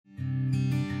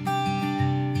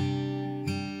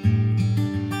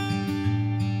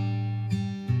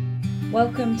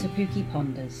Welcome to Pookie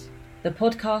Ponders, the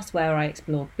podcast where I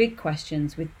explore big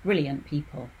questions with brilliant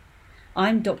people.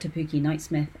 I'm Dr. Pookie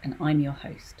Knightsmith and I'm your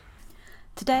host.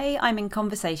 Today I'm in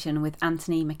conversation with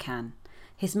Anthony McCann.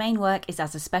 His main work is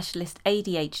as a specialist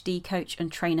ADHD coach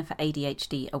and trainer for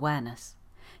ADHD awareness.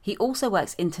 He also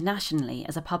works internationally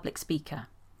as a public speaker.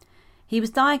 He was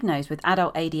diagnosed with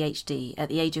adult ADHD at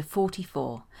the age of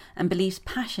 44 and believes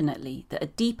passionately that a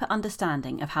deeper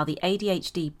understanding of how the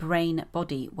ADHD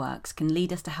brain-body works can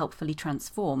lead us to helpfully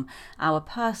transform our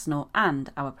personal and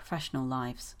our professional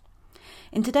lives.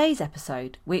 In today's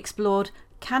episode, we explored,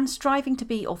 can striving to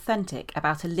be authentic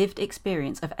about a lived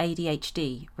experience of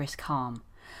ADHD risk harm?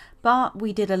 But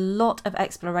we did a lot of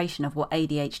exploration of what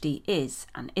ADHD is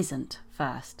and isn't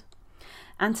first.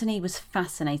 Anthony was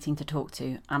fascinating to talk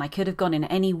to, and I could have gone in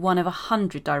any one of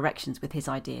 100 directions with his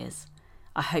ideas.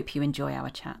 I hope you enjoy our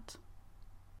chat.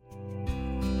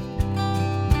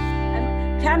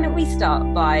 Can we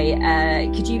start by,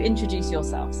 could you introduce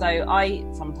yourself? So I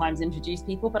sometimes introduce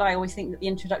people, but I always think that the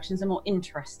introductions are more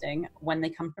interesting when they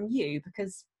come from you,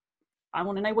 because I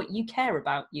want to know what you care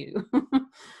about you.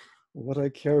 What I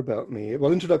care about me?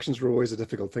 Well, introductions were always a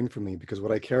difficult thing for me, because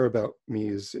what I care about me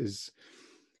is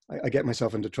I get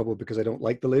myself into trouble because I don't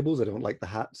like the labels. I don't like the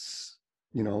hats,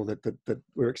 that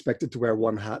we're expected to wear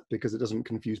one hat because it doesn't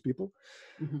confuse people.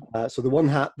 Mm-hmm. So the one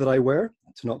hat that I wear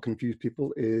to not confuse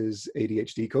people is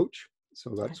ADHD coach.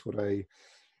 So that's what I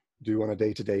do on a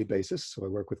day-to-day basis. So I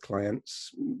work with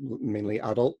clients, mainly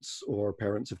adults or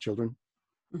parents of children,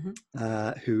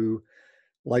 who,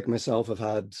 like myself, have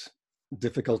had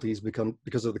difficulties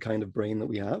because of the kind of brain that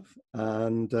we have.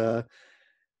 And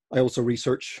I also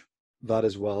research that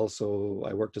as well. So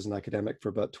I worked as an academic for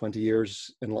about 20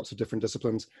 years in lots of different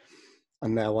disciplines.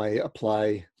 And now I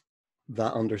apply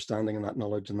that understanding and that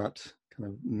knowledge and that kind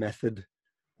of method,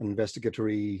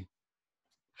 investigatory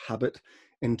habit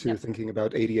into thinking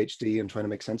about ADHD and trying to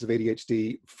make sense of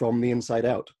ADHD from the inside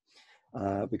out.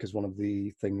 Because one of the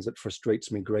things that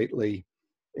frustrates me greatly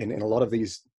in a lot of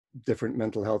these different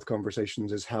mental health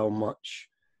conversations is how much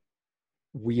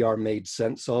we are made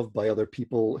sense of by other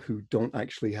people who don't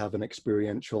actually have an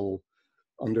experiential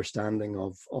understanding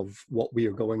of what we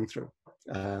are going through.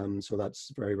 So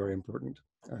that's very, very important.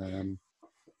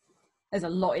 There's a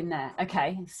lot in there.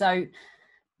 Okay, so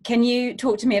can you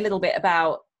talk to me a little bit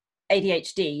about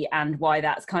ADHD and why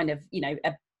that's kind of,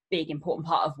 a big important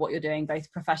part of what you're doing, both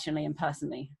professionally and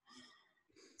personally?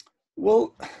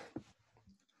 Well,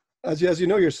 as you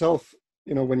know yourself,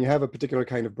 when you have a particular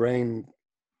kind of brain,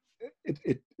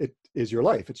 it is your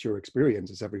life, it's your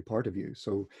experience, it's every part of you.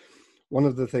 So one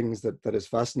of the things that has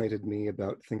fascinated me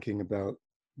about thinking about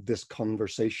this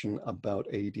conversation about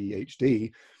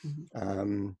ADHD,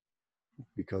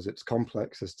 because it's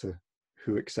complex as to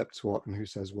who accepts what and who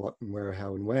says what and where,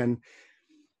 how, and when.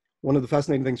 One of the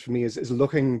fascinating things for me is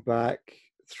looking back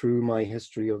through my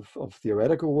history of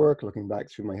theoretical work, looking back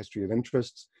through my history of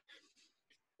interests,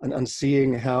 and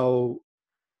seeing how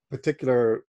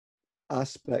particular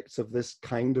aspects of this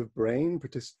kind of brain,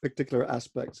 particular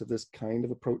aspects of this kind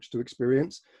of approach to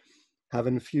experience, have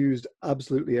infused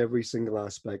absolutely every single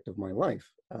aspect of my life,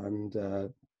 and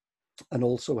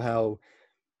also how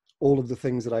all of the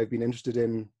things that I've been interested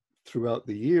in throughout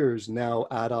the years now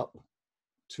add up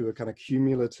to a kind of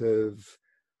cumulative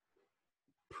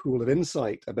pool of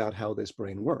insight about how this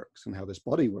brain works and how this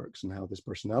body works and how this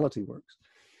personality works.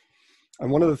 And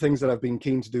one of the things that I've been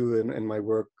keen to do in my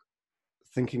work,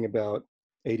 thinking about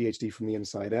ADHD from the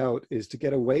inside out, is to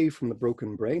get away from the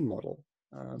broken brain model,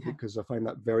 because I find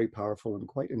that very powerful and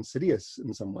quite insidious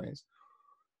in some ways.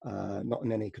 Not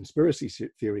in any conspiracy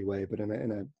theory way, but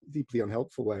in a deeply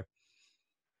unhelpful way.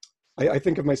 I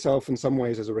think of myself in some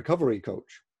ways as a recovery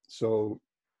coach. So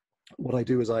what I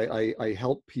do is I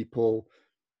help people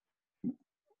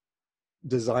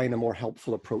design a more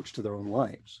helpful approach to their own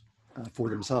lives for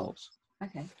themselves.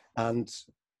 Okay. And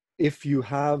if you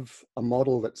have a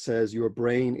model that says your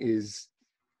brain is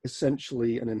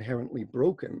essentially and inherently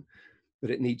broken, that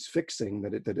it needs fixing,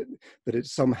 that it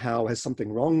somehow has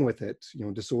something wrong with it,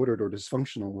 disordered or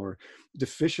dysfunctional or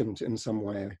deficient in some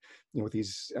way, with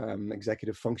these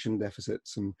executive function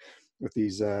deficits and with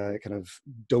these kind of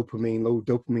low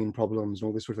dopamine problems and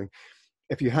all this sort of thing.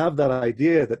 If you have that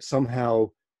idea that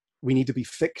somehow we need to be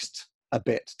fixed a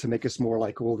bit to make us more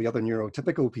like all the other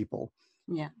neurotypical people,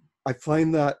 I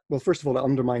find that, well, first of all, it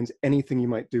undermines anything you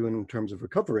might do in terms of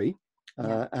recovery,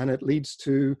 and it leads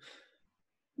to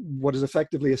what is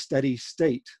effectively a steady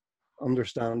state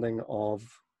understanding of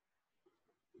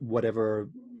whatever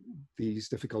these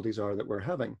difficulties are that we're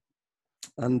having.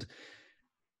 And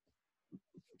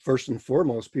first and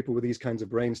foremost, people with these kinds of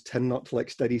brains tend not to like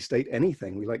steady state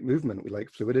anything. We like movement, we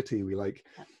like fluidity, we like,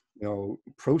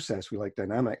 process, we like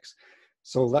dynamics.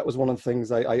 So that was one of the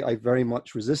things I very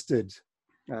much resisted.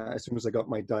 As soon as I got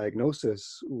my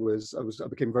diagnosis, I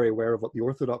became very aware of what the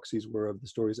orthodoxies were of the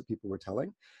stories that people were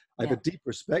telling. I have a deep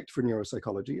respect for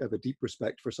neuropsychology. I have a deep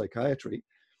respect for psychiatry.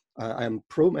 I am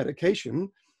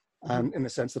pro-medication, in the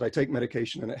sense that I take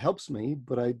medication and it helps me,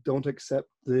 but I don't accept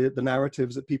the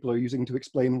narratives that people are using to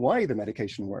explain why the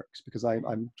medication works, because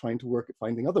I'm trying to work at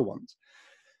finding other ones,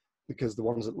 because the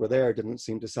ones that were there didn't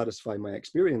seem to satisfy my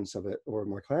experience of it or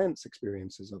my clients'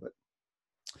 experiences of it.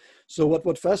 So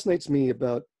what fascinates me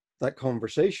about that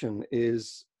conversation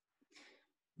is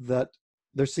that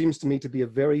there seems to me to be a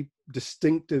very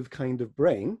distinctive kind of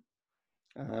brain,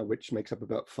 which makes up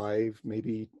about 5,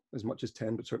 maybe as much as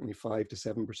 10, but certainly 5 to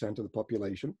 7% of the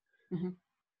population. Mm-hmm.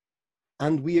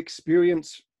 And we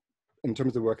experience, in terms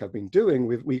of the work I've been doing,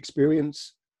 we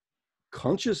experience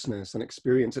consciousness and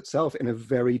experience itself in a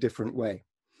very different way.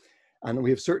 And we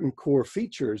have certain core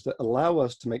features that allow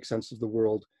us to make sense of the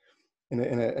world in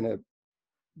a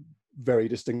very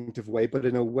distinctive way, but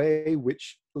in a way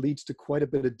which leads to quite a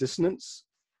bit of dissonance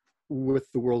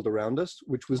with the world around us,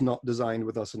 which was not designed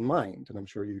with us in mind. And I'm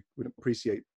sure you would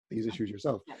appreciate these issues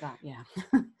yourself. Yeah.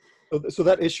 So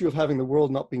that issue of having the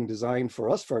world not being designed for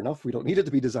us, fair enough. We don't need it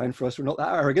to be designed for us. We're not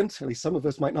that arrogant. At least some of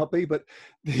us might not be, but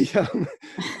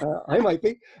I might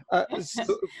be. I was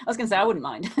going to say, I wouldn't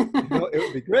mind. It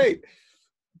would be great.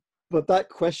 But that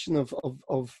question of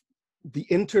the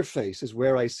interface is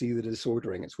where I see the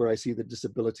disordering. It's where I see the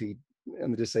disability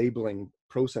and the disabling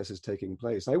processes taking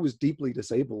place. I was deeply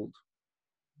disabled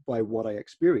by what I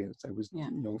experienced. I was,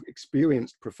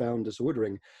 experienced profound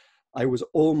disordering. I was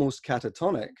almost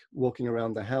catatonic walking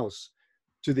around the house,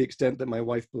 to the extent that my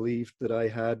wife believed that I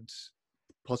had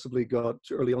possibly got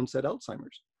early onset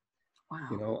Alzheimer's.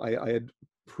 Wow. I had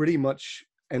pretty much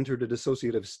entered a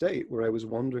dissociative state where I was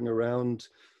wandering around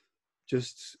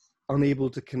just unable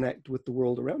to connect with the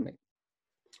world around me.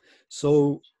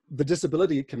 So the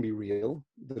disability can be real,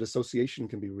 the dissociation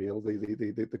can be real,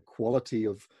 the quality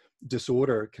of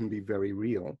disorder can be very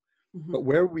real. Mm-hmm. But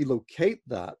where we locate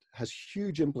that has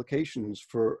huge implications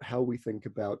for how we think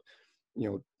about,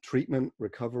 treatment,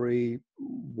 recovery,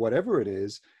 whatever it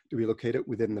is. Do we locate it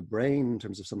within the brain in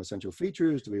terms of some essential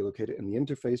features? Do we locate it in the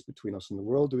interface between us and the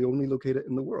world? Do we only locate it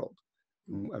in the world?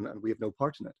 And we have no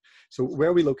part in it. So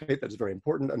where we locate that is very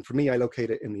important. And for me, I locate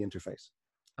it in the interface.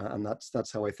 And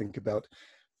that's how I think about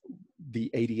the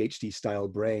ADHD style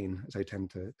brain, as I tend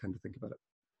to think about it.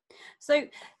 So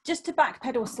just to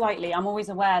backpedal slightly, I'm always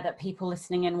aware that people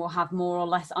listening in will have more or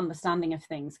less understanding of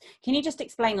things. Can you just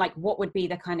explain what would be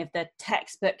the kind of the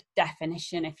textbook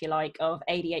definition, if you like, of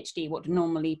ADHD? What do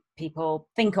normally people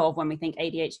think of when we think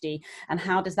ADHD, and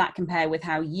how does that compare with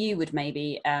how you would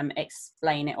maybe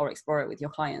explain it or explore it with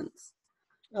your clients?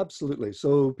 Absolutely.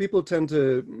 So people tend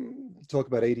to talk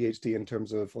about ADHD in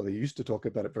terms of, they used to talk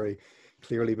about it very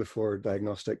clearly before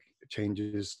diagnostic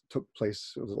changes took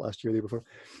place. Was it last year, the year before?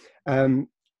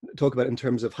 Talk about it in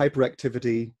terms of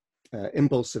hyperactivity,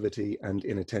 impulsivity, and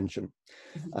inattention.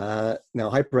 Now,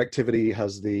 hyperactivity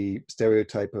has the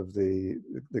stereotype of the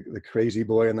crazy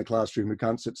boy in the classroom who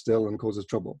can't sit still and causes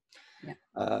trouble.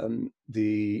 Yeah.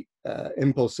 The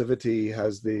impulsivity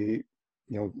has the,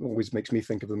 always makes me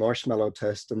think of the marshmallow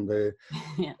test and the,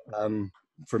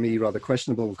 for me, rather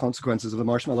questionable consequences of the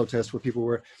marshmallow test, where people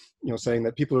were, saying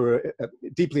that people are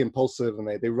deeply impulsive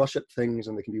and they rush at things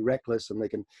and they can be reckless and they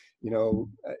can,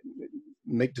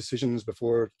 make decisions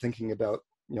before thinking about,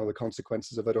 the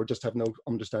consequences of it, or just have no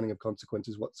understanding of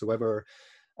consequences whatsoever.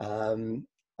 And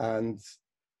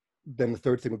then the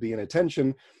third thing would be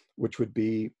inattention, which would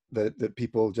be that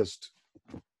people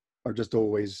are just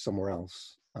always somewhere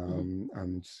else.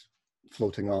 And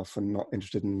floating off and not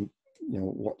interested in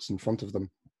what's in front of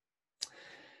them.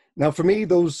 Now, for me,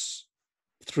 those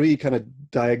 3 kind of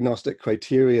diagnostic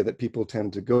criteria that people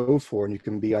tend to go for, and you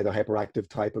can be either hyperactive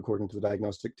type according to the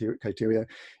diagnostic criteria,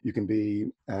 you can be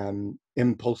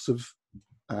impulsive,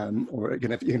 or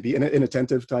again, if you can be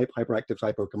inattentive type, hyperactive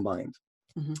type, or combined.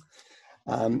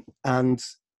 Mm-hmm. And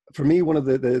for me, one of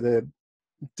the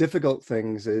difficult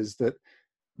things is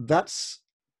that's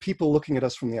people looking at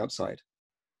us from the outside.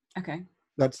 Okay.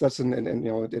 That's and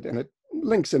it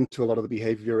links into a lot of the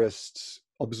behaviorist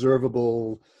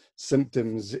observable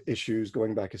symptoms issues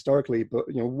going back historically. But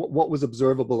what was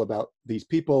observable about these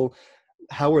people?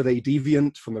 How are they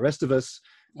deviant from the rest of us?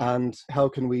 Yeah. And how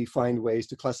can we find ways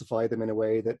to classify them in a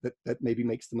way that maybe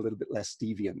makes them a little bit less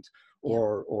deviant,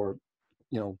 or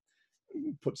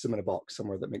puts them in a box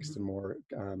somewhere that makes them more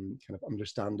kind of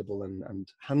understandable and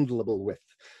handleable with,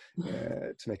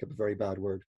 to make up a very bad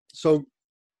word. So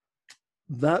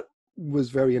that was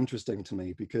very interesting to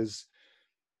me, because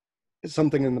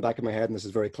something in the back of my head, and this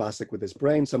is very classic with this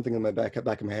brain, something in my back of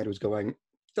my head was going,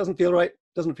 doesn't feel right,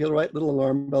 little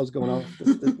alarm bells going off,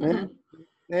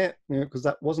 because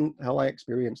that wasn't how I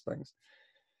experienced things.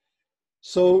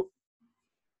 So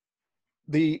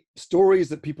the stories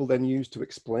that people then use to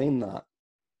explain that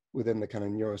within the kind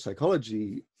of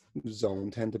neuropsychology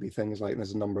zone tend to be things like,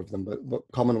 there's a number of them, but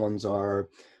common ones are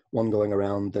one going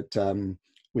around that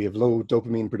we have low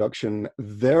dopamine production,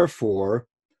 therefore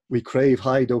we crave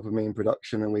high dopamine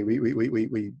production, and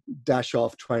we dash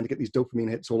off trying to get these dopamine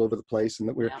hits all over the place, and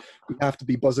that we have to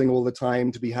be buzzing all the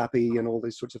time to be happy and all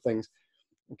these sorts of things.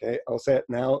 Okay, I'll say it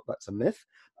now, that's a myth.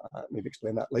 Maybe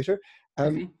explain that later.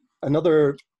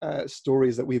 Another story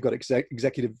is that we've got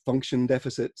executive function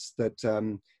deficits, that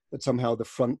that somehow the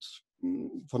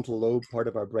frontal lobe part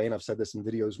of our brain, I've said this in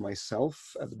videos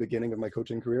myself at the beginning of my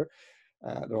coaching career,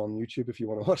 they're on YouTube if you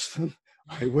want to watch them.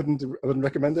 I wouldn't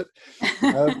recommend it.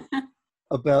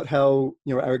 About how,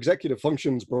 you know, our executive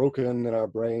function's broken in our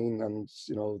brain, and,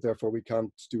 you know, therefore we can't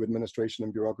do administration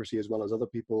and bureaucracy as well as other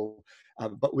people,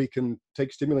 but we can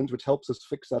take stimulants which helps us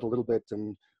fix that a little bit,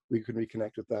 and we can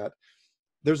reconnect with that.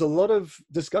 There's a lot of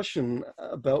discussion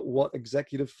about what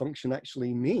executive function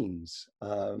actually means,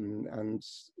 and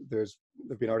there've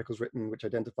been articles written which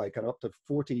identify kind of up to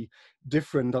 40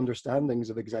 different understandings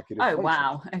of executive function.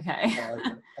 Wow, okay.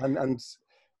 And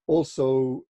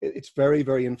also, it's very,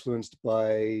 very influenced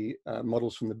by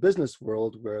models from the business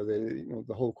world, where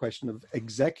the whole question of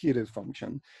executive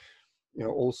function, you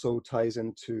know, also ties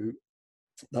into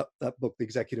that book, The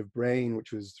Executive Brain,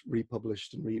 which was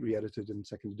republished and re-edited, and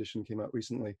second edition came out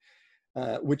recently,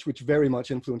 which very much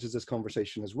influences this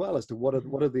conversation as well, as to what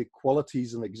are the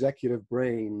qualities in the executive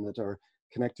brain that are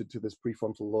connected to this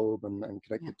prefrontal lobe and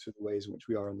connected to the ways in which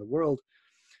we are in the world.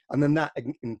 And then that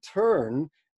in turn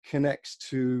connects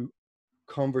to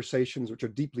conversations which are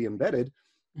deeply embedded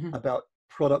about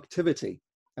productivity,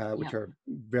 which are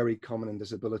very common in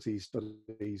disability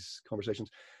studies conversations,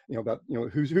 you know, about, you know,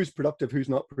 who's productive, who's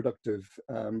not productive.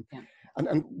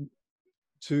 And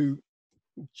to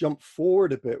jump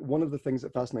forward a bit, one of the things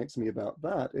that fascinates me about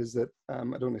that is that, I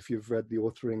don't know if you've read the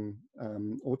Authoring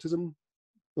Autism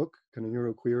book, kind of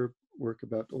neuroqueer work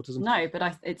about autism. No,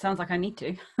 but it sounds like I need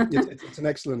to. It's an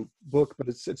excellent book, but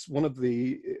it's one of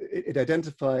it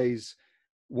identifies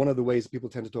one of the ways people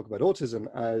tend to talk about autism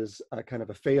as a kind of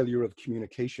a failure of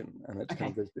communication, and it's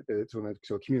kind of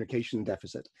a communication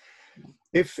deficit.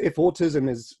 If autism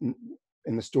is,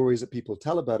 in the stories that people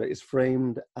tell about it, is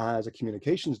framed as a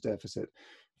communications deficit,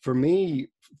 for me,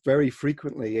 very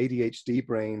frequently ADHD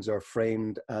brains are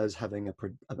framed as having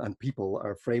and people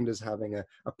are framed as having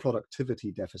a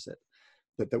productivity deficit,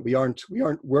 that we aren't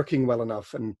working well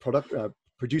enough and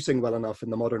producing well enough in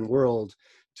the modern world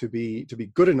to be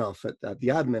good enough at the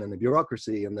admin and the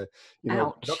bureaucracy and the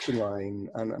production line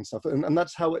and stuff, and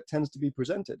that's how it tends to be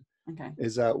presented.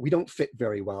 Is we don't fit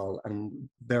very well, and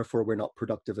therefore we're not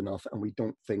productive enough, and we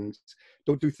don't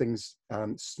do things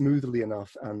smoothly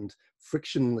enough and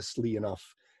frictionlessly enough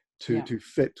to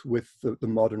fit with the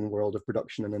modern world of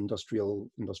production and industrial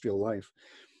life.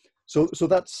 So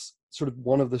that's sort of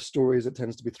one of the stories that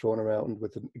tends to be thrown around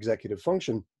with an executive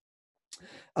function.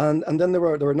 And then there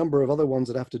are a number of other ones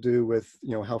that have to do with,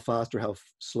 you know, how fast or how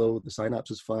slow the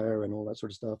synapses fire and all that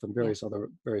sort of stuff, and various other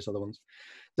ones.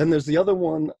 Then there's the other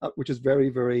one, which is very,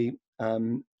 very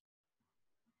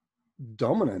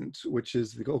dominant, which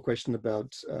is the whole question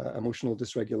about emotional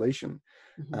dysregulation.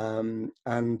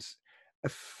 And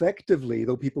effectively,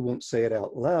 though people won't say it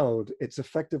out loud, it's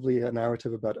effectively a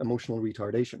narrative about emotional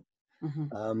retardation,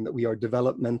 that we are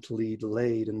developmentally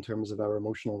delayed in terms of our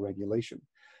emotional regulation.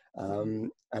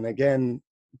 And again,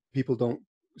 people don't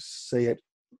say it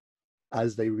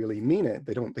as they really mean it.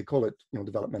 They call it, you know,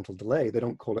 developmental delay. They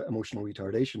don't call it emotional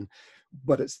retardation,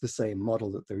 but it's the same model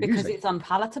that they're using. Because it's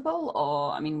unpalatable,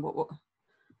 or, I mean, what?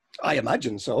 I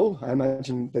imagine so. I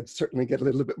imagine they'd certainly get a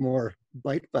little bit more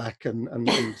bite back and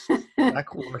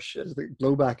backwash, as the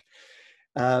blowback,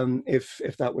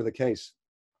 if that were the case,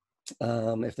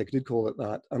 if they did call it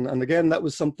that. And again, that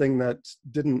was something that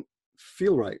didn't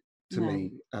feel right to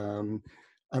me,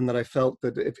 and that I felt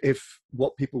that if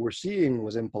what people were seeing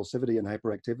was impulsivity and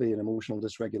hyperactivity and emotional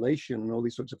dysregulation and all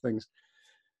these sorts of things,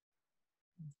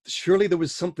 surely there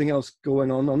was something else going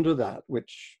on under that,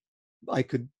 which I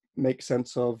could make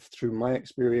sense of through my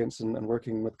experience and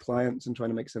working with clients and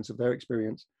trying to make sense of their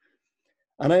experience.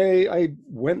 And I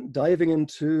went diving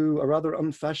into a rather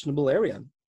unfashionable area,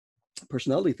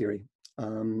 personality theory.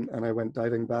 And I went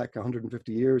diving back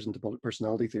 150 years into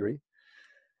personality theory,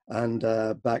 and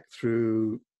back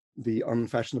through the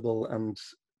unfashionable and,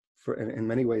 in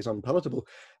many ways, unpalatable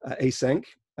Eysenck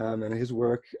and his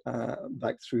work,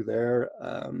 back through there,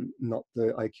 not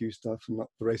the IQ stuff, not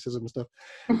the racism stuff,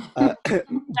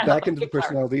 back into the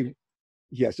personality.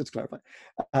 Yes, just clarify.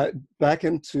 Back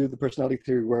into the personality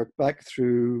theory work, back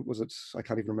through, I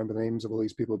can't even remember the names of all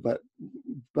these people, but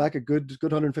back a good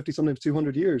 150, sometimes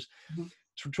 200 years,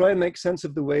 to try and make sense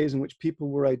of the ways in which people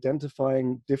were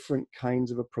identifying different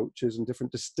kinds of approaches and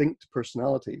different distinct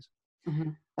personalities.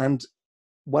 And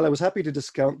while I was happy to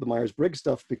discount the Myers-Briggs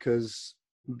stuff because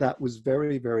that was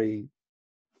very, very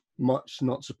much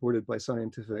not supported by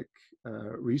scientific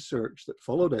research that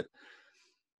followed it,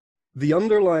 the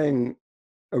underlying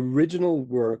original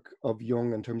work of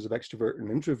Jung in terms of extrovert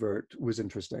and introvert was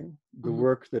interesting. The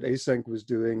work that Eysenck was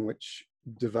doing, which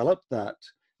developed that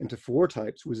into 4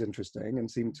 types, was interesting and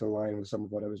seemed to align with some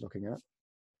of what I was looking at.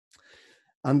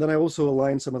 And then I also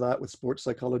aligned some of that with sports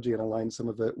psychology, and aligned some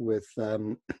of it with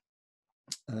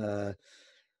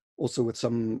also with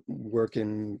some work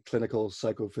in clinical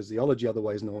psychophysiology,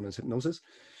 otherwise known as hypnosis,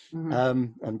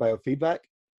 and biofeedback.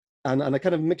 And I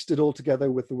kind of mixed it all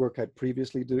together with the work I'd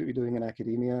previously doing in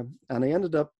academia. And I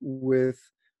ended up with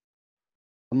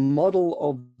a model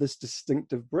of this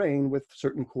distinctive brain with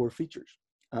certain core features.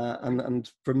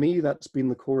 And for me, that's been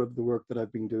the core of the work that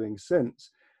I've been doing since.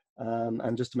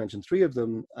 And just to mention 3 of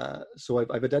them, so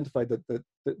I've identified that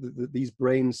these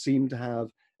brains seem to have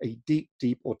a deep,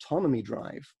 deep autonomy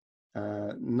drive,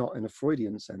 not in a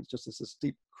Freudian sense, just as this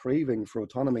deep craving for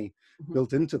autonomy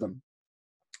built into them.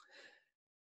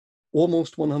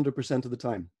 Almost 100% of the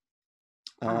time.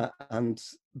 And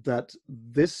that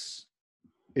this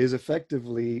is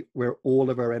effectively where all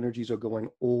of our energies are going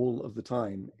all of the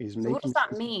time. So what does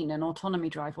that mean, an autonomy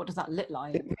drive? What does that look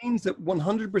like? It means that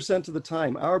 100% of the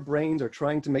time, our brains are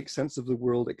trying to make sense of the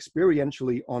world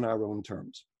experientially on our own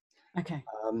terms. Okay.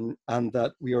 And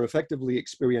that we are effectively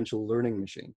experiential learning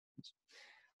machines.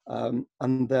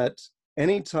 And that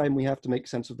anytime we have to make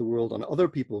sense of the world on other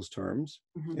people's terms,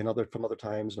 from other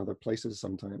times and other places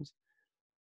sometimes,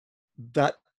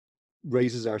 that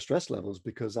raises our stress levels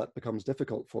because that becomes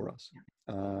difficult for us.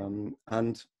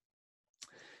 And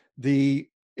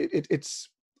it's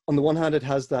on the one hand, it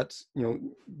has that,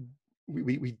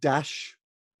 we dash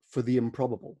for the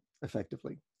improbable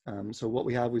effectively. So what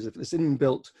we have is this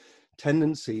inbuilt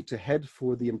tendency to head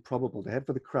for the improbable, to head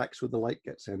for the cracks where the light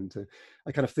gets in.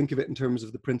 I kind of think of it in terms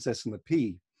of the Princess and the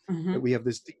Pea, that we have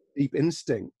this deep, deep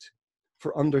instinct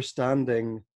for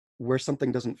understanding where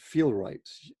something doesn't feel right.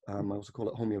 I also call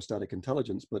it homeostatic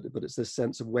intelligence, but it's this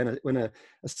sense of when a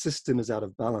system is out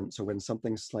of balance, or when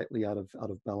something's slightly out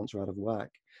of balance or out of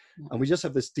whack. And we just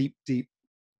have this deep, deep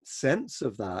sense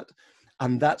of that,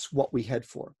 and that's what we head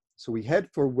for. So we head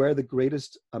for where the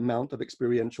greatest amount of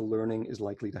experiential learning is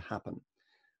likely to happen,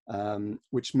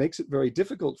 which makes it very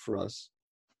difficult for us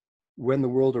when the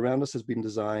world around us has been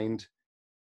designed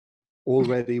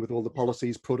already with all the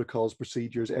policies, protocols,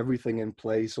 procedures, everything in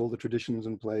place, all the traditions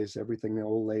in place, everything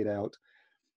all laid out.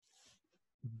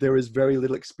 There is very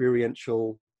little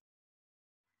experiential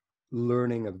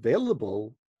learning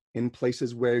available in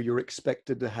places where you're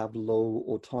expected to have low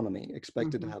autonomy,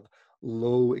 expected to have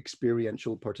low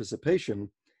experiential participation,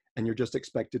 and you're just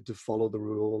expected to follow the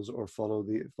rules, or follow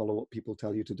what people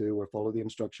tell you to do, or follow the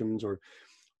instructions, or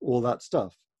all that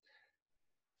stuff.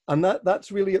 And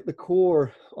that's really at the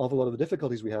core of a lot of the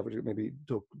difficulties we have, which we'll maybe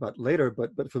talk about later.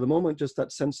 But for the moment, just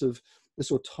that sense of this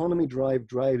autonomy drive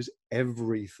drives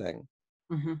everything.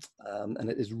 And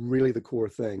it is really the core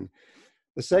thing.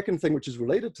 The second thing, which is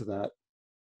related to that,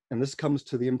 and this comes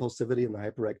to the impulsivity and the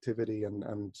hyperactivity,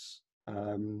 and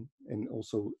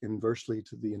also inversely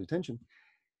to the inattention.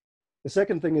 The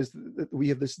second thing is that we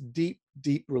have this deep,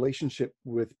 deep relationship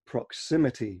with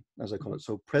proximity, as I call it.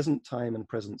 So present time and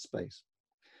present space.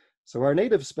 So our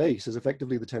native space is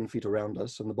effectively the 10 feet around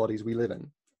us and the bodies we live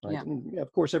in. Right? Yeah. And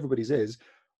of course, everybody's is.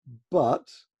 But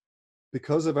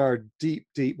because of our deep,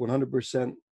 deep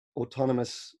 100%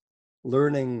 autonomous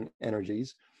learning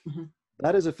energies,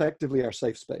 that is effectively our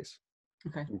safe space.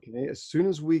 Okay. As soon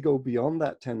as we go beyond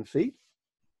that 10 feet,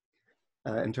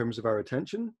 in terms of our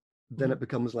attention, then it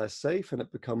becomes less safe and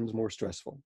it becomes more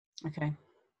stressful. Okay.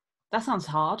 That sounds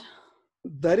hard.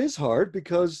 That is hard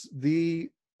because the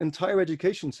entire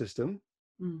education system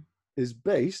is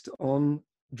based on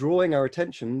drawing our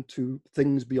attention to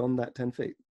things beyond that 10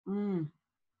 feet.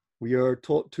 We are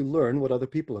taught to learn what other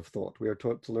people have thought. We are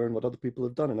taught to learn what other people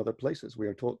have done in other places. We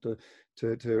are taught to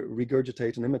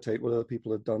regurgitate and imitate what other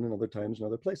people have done in other times and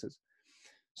other places.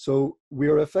 So we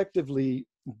are effectively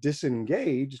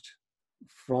disengaged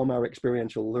from our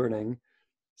experiential learning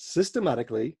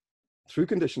systematically through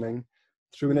conditioning,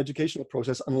 through an educational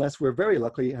process, unless we're very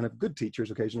lucky and have good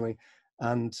teachers occasionally,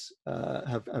 and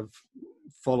have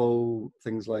follow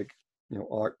things like, you know,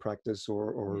 art practice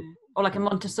or like a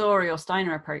Montessori or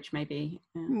Steiner approach, maybe.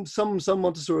 Yeah. Some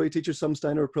Montessori teachers, some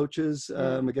Steiner approaches.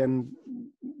 Again,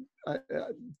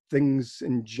 things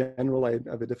in general I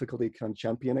have a difficulty kind of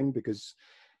championing, because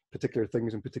particular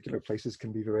things in particular places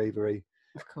can be very, very,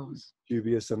 of course,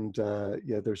 dubious. And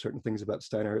yeah, there are certain things about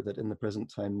Steiner that in the present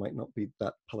time might not be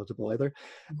that palatable either.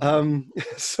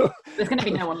 So there's going to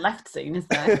be no one left soon, is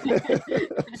there?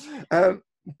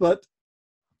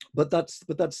 But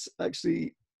that's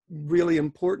actually really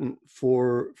important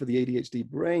for the ADHD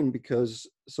brain, because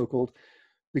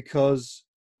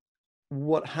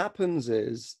what happens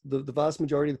is the vast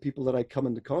majority of the people that I come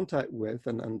into contact with,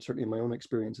 and certainly in my own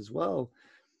experience as well,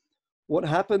 what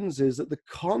happens is that the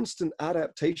constant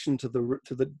adaptation to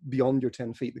the beyond your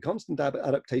 10 feet, the constant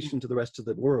adaptation to the rest of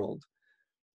the world,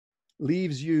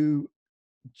 leaves you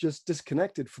just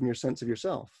disconnected from your sense of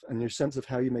yourself and your sense of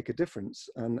how you make a difference.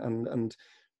 And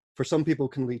for some people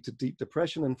can lead to deep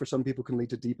depression, and for some people can lead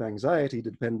to deep anxiety,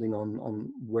 depending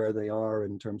on where they are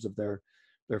in terms of their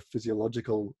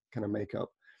physiological kind of makeup.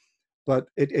 But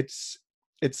it's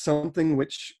something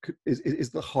which is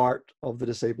the heart of the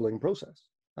disabling process.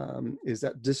 Is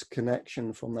that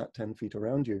disconnection from that 10 feet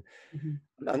around you.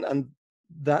 And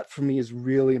that for me is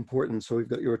really important. So you've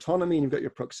got your autonomy and you've got your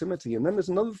proximity. And then there's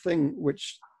another thing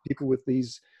which people with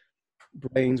these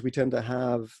brains we tend to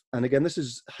have, and again,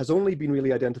 this has only been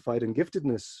really identified in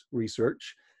giftedness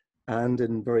research and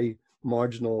in very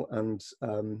marginal and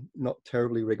not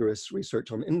terribly rigorous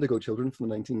research on indigo children from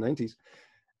the 1990s,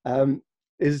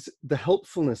 is the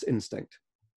helpfulness instinct.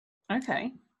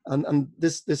 Okay. And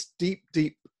this deep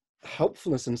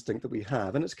helpfulness instinct that we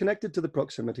have, and it's connected to the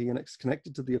proximity and it's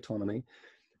connected to the autonomy,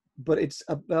 but it's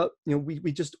about, you know,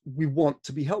 we want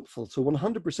to be helpful. So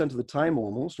 100% of the time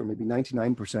almost, or maybe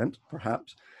 99%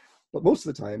 perhaps, but most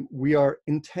of the time we are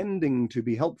intending to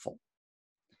be helpful.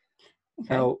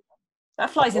 Okay. Now,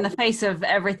 that flies in the face of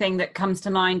everything that comes to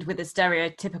mind with a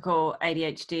stereotypical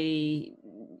ADHD,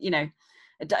 you know.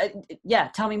 Yeah,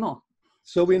 tell me more.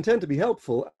 So we intend to be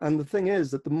helpful, and the thing is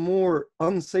that the more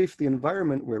unsafe the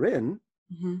environment we're in,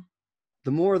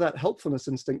 the more that helpfulness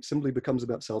instinct simply becomes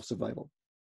about self-survival.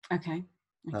 Okay.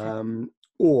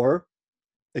 Or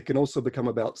it can also become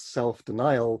about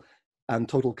self-denial and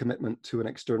total commitment to an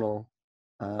external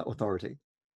authority.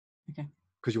 Okay.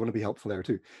 Because you want to be helpful there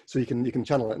too. So you can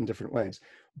channel it in different ways.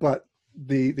 But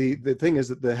the thing is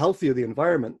that the healthier the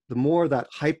environment, the more that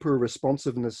hyper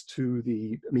responsiveness to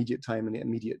the immediate time and the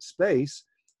immediate space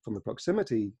from the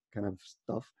proximity kind of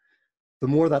stuff, the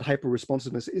more that hyper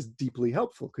responsiveness is deeply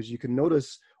helpful, because you can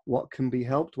notice what can be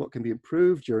helped, what can be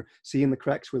improved. You're seeing the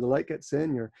cracks where the light gets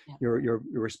in. You're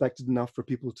respected enough for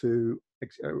people to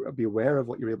be aware of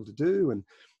what you're able to do. And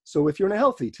so if you're in a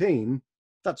healthy team,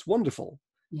 that's wonderful.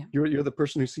 Yeah. You're the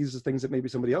person who sees the things that maybe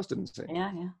somebody else didn't see.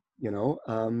 Yeah. You know,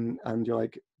 and you're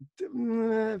like,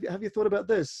 have you thought about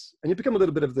this? And you become a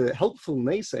little bit of the helpful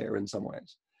naysayer in some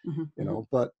ways, you know,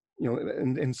 but, you know,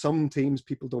 in some teams,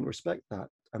 people don't respect that.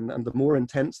 And the more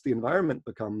intense the environment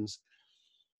becomes,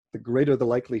 the greater the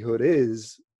likelihood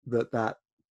is that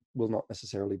will not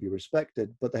necessarily be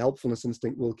respected, but the helpfulness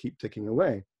instinct will keep ticking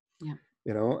away. Yeah.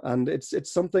 You know, and it's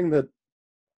something that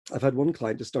I've had one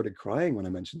client just started crying when I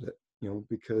mentioned it, you know,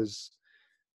 because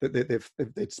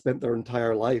they'd spent their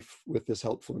entire life with this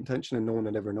helpful intention and no one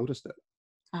had ever noticed it.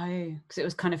 Oh, because it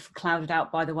was kind of clouded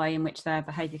out by the way in which their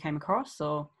behavior came across,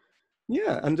 or?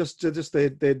 Yeah, and just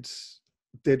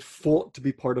they'd fought to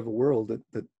be part of a world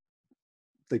that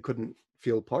they couldn't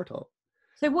feel part of.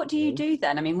 So what do you do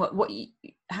then? I mean,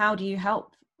 how do you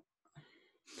help?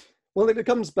 Well, it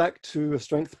comes back to a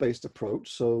strength-based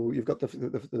approach. So you've got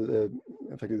the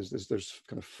I think there's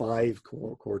kind of 5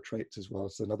 core traits as well.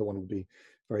 So another one would be,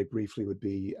 very briefly, would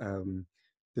be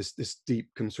this deep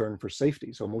concern for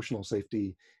safety. So emotional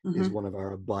safety is one of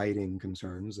our abiding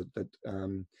concerns,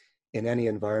 that in any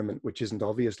environment which isn't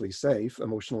obviously safe,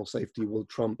 emotional safety will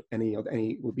trump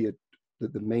will be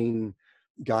the main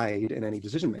guide in any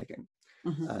decision making,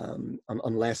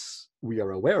 unless we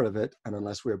are aware of it and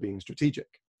unless we're being strategic.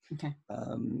 Okay.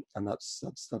 And that's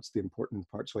the important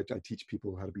part. So I teach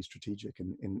people how to be strategic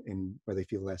in where they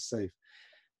feel less safe,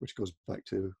 which goes back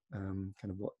to kind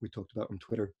of what we talked about on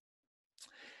Twitter.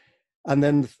 And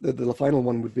then the final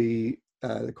one would be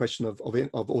the question of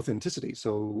authenticity.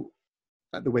 So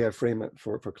the way I frame it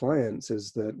for clients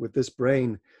is that with this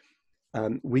brain,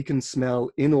 We can smell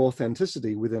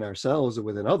inauthenticity within ourselves or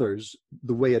within others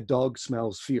the way a dog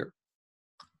smells fear.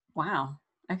 Wow.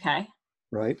 Okay.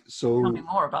 Right. Tell So, me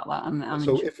more about that. I'm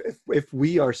so interested. if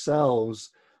we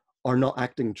ourselves are not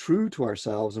acting true to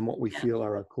ourselves and what we Yeah. feel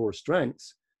are our core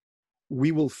strengths,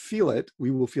 we will feel it.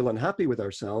 We will feel unhappy with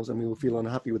ourselves, and we will feel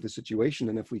unhappy with the situation.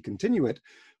 And if we continue it,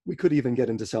 we could even get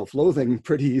into self-loathing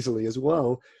pretty easily as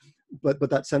well. But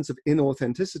that sense of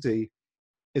inauthenticity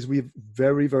is, we have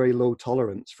very, very low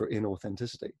tolerance for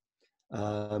inauthenticity,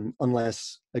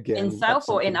 unless, In again, self that's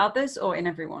or in something, others or in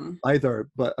everyone? either,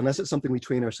 but unless it's something we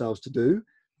train ourselves to do.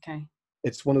 Okay.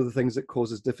 It's one of the things that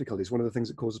causes difficulties. One of the things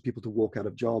that causes people to walk out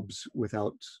of jobs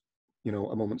without, a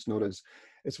moment's notice.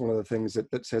 It's one of the things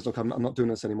that says, look, I'm not doing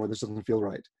this anymore. This doesn't feel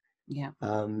right. Yeah.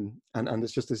 And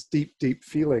it's just this deep, deep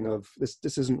feeling of this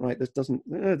isn't right. This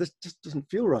just doesn't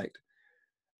feel right.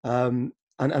 And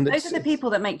Those are the people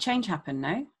that make change happen,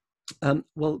 no?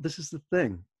 well, this is the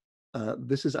thing.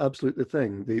 This is absolutely the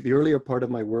thing. The earlier part of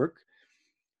my work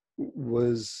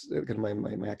was,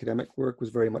 my academic work was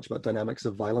very much about dynamics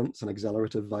of violence and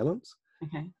exhilarative violence,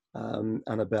 Okay.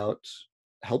 and about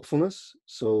helpfulness.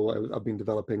 So I've been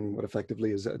developing what effectively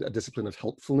is a discipline of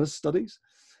helpfulness studies.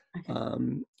 Okay.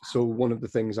 So one of the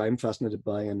things I'm fascinated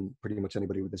by, and pretty much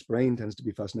anybody with this brain tends to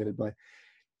be fascinated by,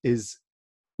 is,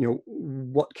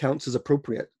 what counts as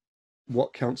appropriate,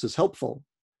 what counts as helpful.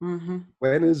 Mm-hmm.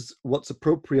 When is what's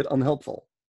appropriate unhelpful?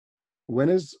 When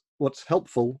is what's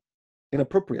helpful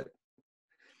inappropriate?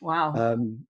 Wow.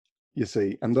 You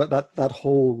see, and that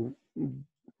whole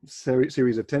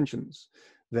series of tensions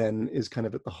then is kind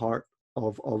of at the heart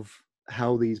of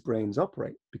how these brains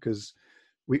operate, because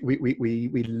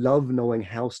we love knowing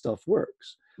how stuff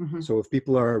works. Mm-hmm. So if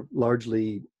people are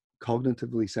largely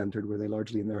cognitively centered, where they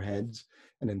largely in their heads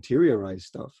and interiorize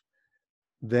stuff,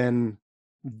 then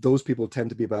those people tend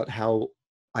to be about how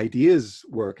ideas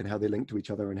work and how they link to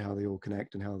each other and how they all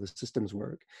connect and how the systems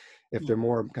work. If they're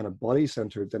more kind of body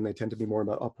centered, then they tend to be more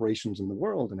about operations in the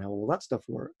world and how all that stuff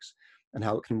works and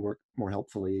how it can work more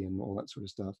helpfully and all that sort of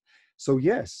stuff. So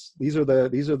yes, these are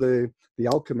the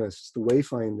alchemists, the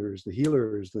wayfinders, the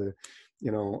healers,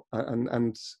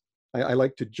 and I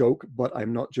like to joke, but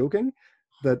I'm not joking,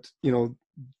 that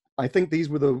I think these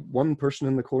were the one person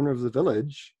in the corner of the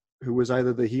village who was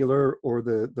either the healer or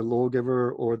the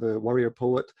lawgiver or the warrior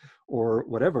poet or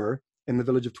whatever in the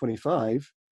village of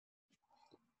 25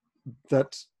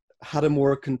 that had a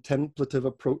more contemplative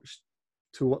approach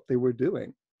to what they were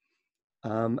doing,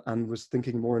 and was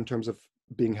thinking more in terms of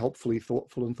being helpfully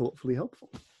thoughtful and thoughtfully helpful.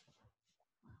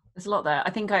 There's a lot there.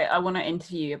 I think I want to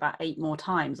interview you about 8 more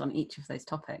times on each of those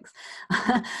topics.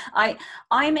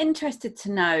 I'm interested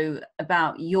to know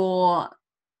about your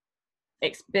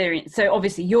experience. So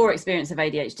obviously your experience of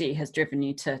ADHD has driven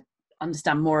you to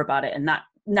understand more about it, and that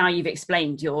now you've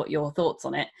explained your thoughts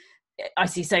on it, I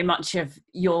see so much of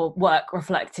your work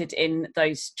reflected in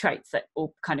those traits that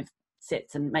all kind of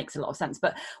sits and makes a lot of sense.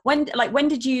 But when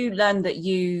did you learn that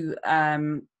you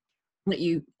how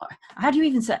do you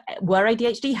even say were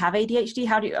ADHD, have ADHD?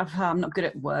 How do you, I'm not good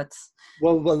at words.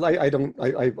 Well, I don't,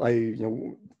 I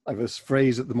I have this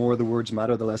phrase that the more the words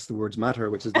matter, the less the words matter,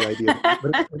 which is the idea.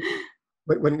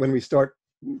 When we start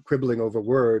quibbling over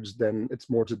words, then it's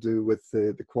more to do with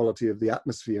the quality of the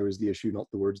atmosphere is the issue, not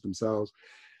the words themselves.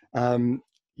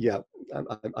 Yeah,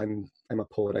 I'm a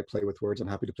poet. I play with words. I'm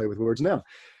happy to play with words now.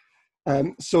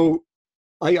 So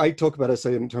I talk about it,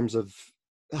 say, in terms of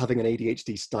having an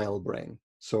ADHD style brain.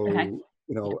 So, Okay.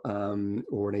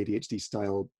 Or an ADHD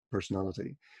style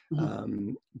personality.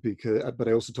 Mm-hmm. But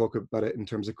I also talk about it in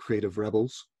terms of creative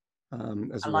rebels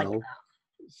as I like well. that.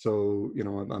 So,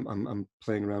 I'm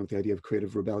playing around with the idea of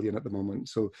creative rebellion at the moment.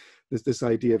 So there's this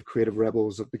idea of creative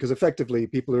rebels, because effectively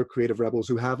people who are creative rebels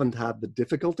who haven't had the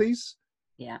difficulties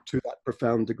to that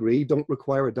profound degree don't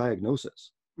require a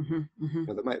diagnosis. Mm-hmm.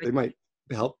 Mm-hmm. They might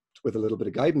help with a little bit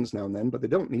of guidance now and then, but they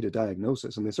don't need a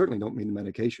diagnosis, and they certainly don't need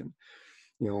medication.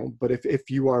 But if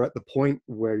you are at the point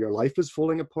where your life is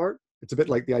falling apart, it's a bit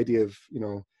like the idea of,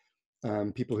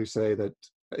 people who say that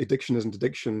addiction isn't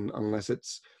addiction unless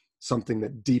it's something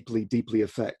that deeply, deeply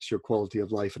affects your quality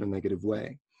of life in a negative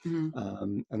way.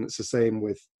 Mm-hmm. And it's the same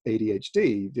with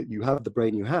ADHD, that you have the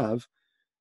brain you have.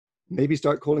 Maybe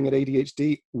start calling it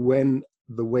ADHD when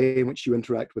the way in which you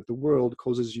interact with the world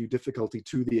causes you difficulty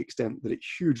to the extent that it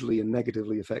hugely and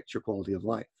negatively affects your quality of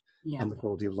life and the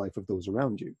quality of life of those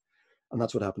around you. And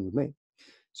that's what happened with me.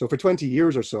 So for 20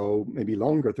 years or so, maybe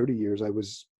longer, 30 years, I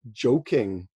was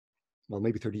joking. Well,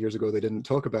 maybe 30 years ago, they didn't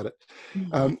talk about it.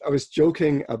 I was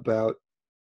joking about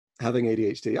having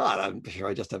ADHD. I'm sure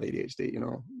I just have ADHD,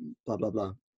 blah, blah,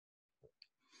 blah.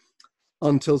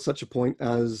 until such a point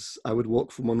as I would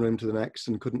walk from one room to the next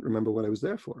and couldn't remember what I was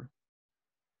there for.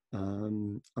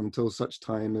 Until such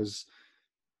time as,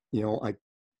 I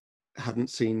hadn't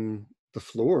seen the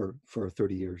floor for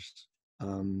 30 years.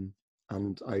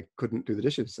 And I couldn't do the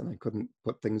dishes, and I couldn't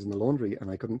put things in the laundry,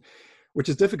 and I couldn't, which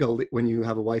is difficult when you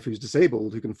have a wife who's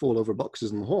disabled, who can fall over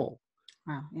boxes in the hall.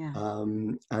 Wow, yeah.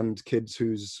 And kids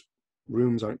whose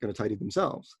rooms aren't going to tidy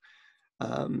themselves,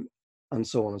 and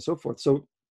so on and so forth. So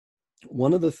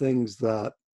one of the things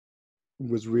that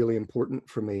was really important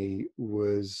for me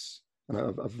was, and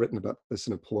I've written about this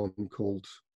in a poem called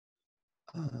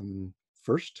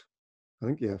First, I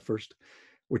think, yeah, First,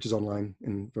 which is online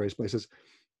in various places.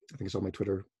 I think it's on my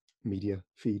Twitter media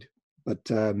feed. But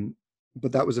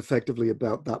that was effectively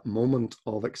about that moment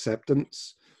of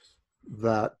acceptance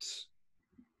that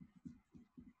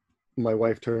my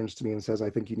wife turns to me and says, "I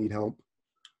think you need help."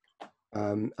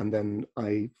 And then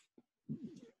I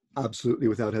absolutely,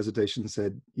 without hesitation,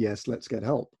 said, "Yes, let's get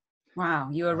help." Wow,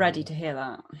 you were ready to hear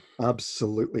that.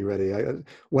 Absolutely ready.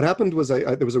 What happened was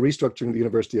there was a restructuring at the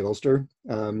University of Ulster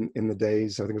in the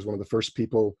days. I think I was one of the first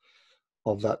people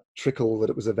of that trickle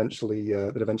that it was eventually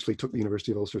took the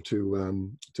University of Ulster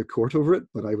to court over it,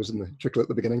 but I was in the trickle at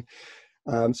the beginning.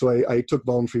 So I took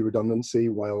voluntary redundancy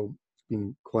while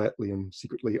being quietly and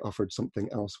secretly offered something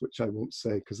else, which I won't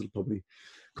say because it'll probably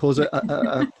cause a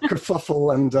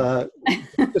kerfuffle, and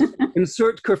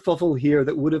insert kerfuffle here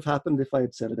that would have happened if I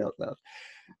had said it out loud.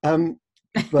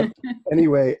 But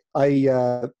anyway,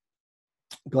 I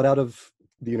got out of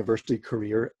the university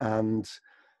career, and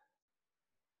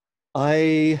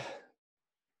I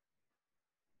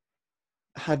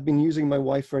had been using my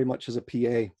wife very much as a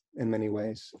PA in many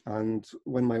ways. And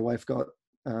when my wife got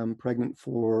pregnant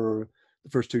for the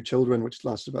first two children, which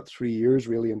lasted about 3 years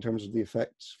really in terms of the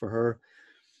effects for her,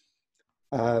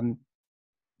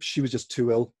 she was just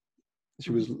too ill.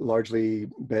 She was largely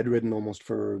bedridden almost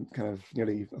for kind of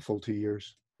nearly a full 2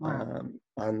 years. Wow.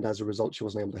 And as a result, she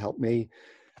wasn't able to help me.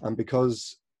 And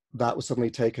because that was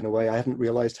suddenly taken away, I hadn't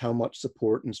realized how much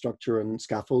support and structure and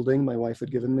scaffolding my wife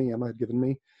had given me, Emma had given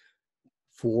me,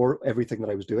 for everything that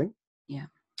I was doing. Yeah.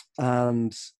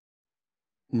 And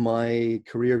my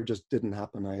career just didn't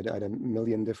happen. I had a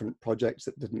million different projects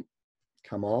that didn't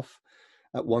come off.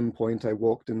 At one point, I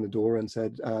walked in the door and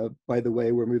said, "By the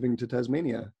way, we're moving to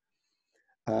Tasmania."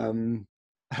 Sorry,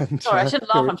 I shouldn't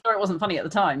laugh. I'm sure it wasn't funny at the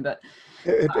time, but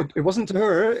it wasn't to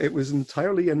her. It was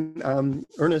entirely in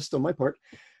earnest on my part,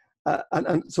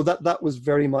 and so that was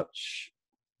very much.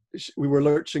 We were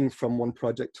lurching from one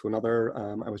project to another.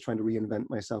 I was trying to reinvent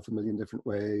myself a million different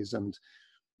ways, and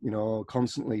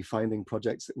constantly finding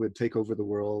projects that would take over the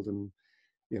world. And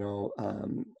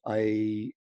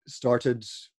I started.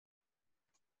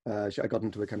 I got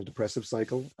into a kind of depressive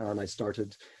cycle, and I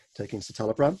started taking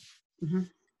citalopram. Mm-hmm.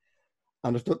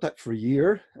 And I took that for a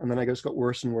year, and then I just got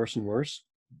worse and worse and worse.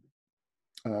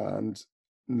 And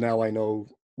now I know.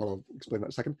 Well, I'll explain that in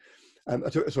a second.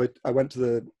 I went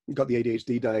to got the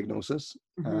ADHD diagnosis,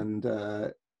 Mm-hmm. and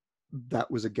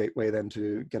that was a gateway then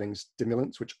to getting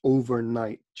stimulants, which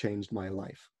overnight changed my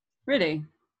life. Really?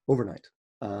 Overnight.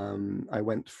 I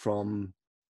went from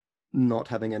not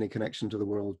having any connection to the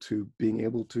world to being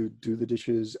able to do the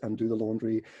dishes and do the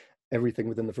laundry, everything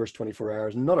within the first 24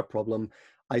 hours, not a problem.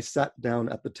 I sat down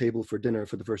at the table for dinner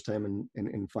for the first time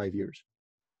in 5 years.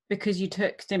 Because you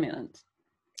took stimulants?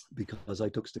 Because I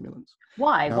took stimulants.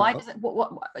 Why? Why does it?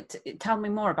 What? Tell me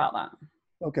more about that.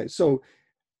 Okay, so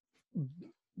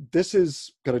this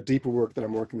is kind of deeper work that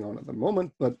I'm working on at the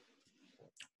moment, but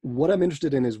what I'm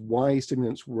interested in is why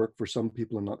stimulants work for some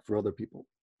people and not for other people.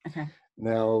 Okay.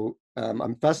 Now,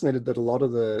 I'm fascinated that a lot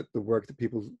of the work that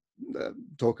people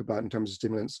talk about in terms of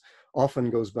stimulants often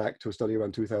goes back to a study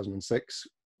around 2006,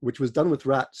 which was done with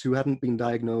rats who hadn't been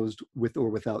diagnosed with or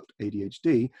without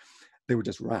ADHD. They were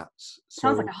just rats.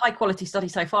 Sounds like a high quality study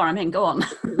so far. I mean, go on.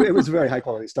 It was a very high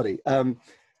quality study.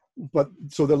 But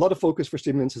so a lot of focus for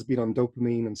stimulants has been on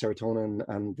dopamine and serotonin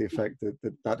and the effect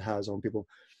that has on people.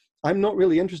 I'm not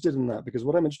really interested in that, because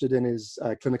what I'm interested in is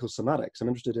clinical somatics. I'm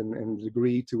interested in the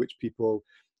degree to which people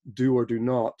do or do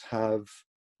not have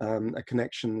a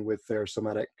connection with their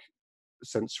somatic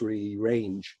sensory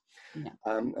range. Yeah.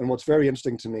 And what's very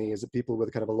interesting to me is that people with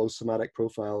a kind of a low somatic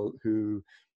profile who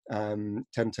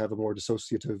tend to have a more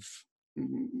dissociative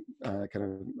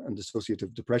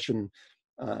dissociative depression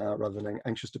rather than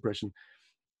anxious depression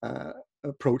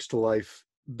approach to life,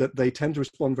 that they tend to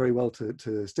respond very well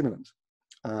to stimulants.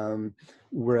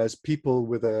 Whereas people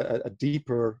with a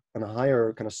deeper and a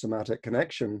higher kind of somatic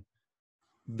connection,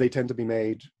 they tend to be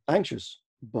made anxious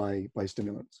by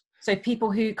stimulants. So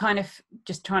people who kind of,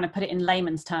 just trying to put it in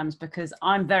layman's terms, because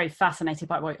I'm very fascinated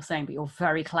by what you're saying, but you're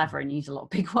very clever and use a lot of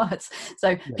big words.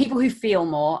 So people who feel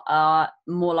more are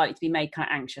more likely to be made kind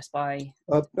of anxious by...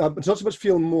 It's not so much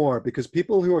feel more, because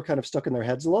people who are kind of stuck in their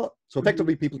heads a lot, so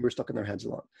effectively people who are stuck in their heads a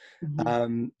lot,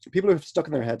 people who are stuck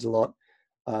in their heads a lot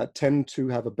tend to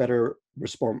have a better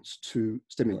response to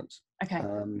stimulants. Okay.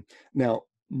 Now,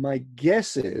 my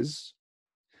guess is,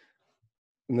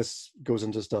 and this goes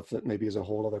into stuff that maybe is a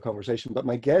whole other conversation, but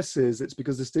my guess is it's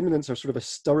because the stimulants are sort of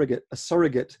a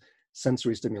surrogate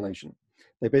sensory stimulation.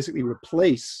 They basically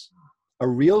replace a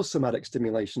real somatic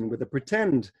stimulation with a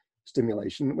pretend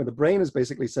stimulation, where the brain is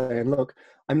basically saying, look,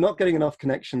 I'm not getting enough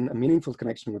connection, a meaningful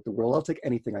connection with the world. I'll take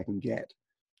anything I can get.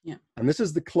 Yeah. And this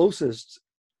is the closest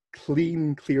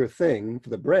clean, clear thing for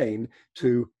the brain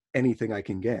to anything I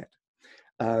can get.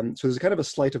 So there's kind of a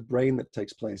sleight of brain that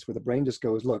takes place where the brain just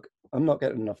goes, look, I'm not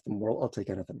getting enough from the world, I'll take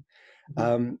anything.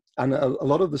 And a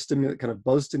lot of the kind of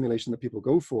buzz stimulation that people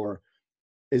go for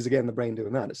is, again, the brain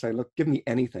doing that. It's saying, look, give me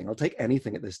anything. I'll take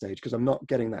anything at this stage because I'm not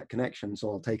getting that connection, so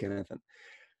I'll take anything.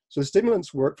 So the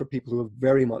stimulants work for people who are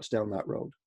very much down that road,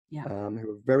 who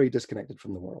are very disconnected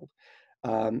from the world.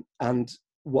 And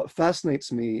what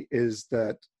fascinates me is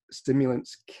that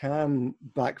stimulants can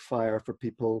backfire for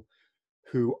people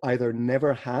who either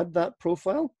never had that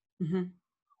profile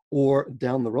or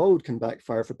down the road can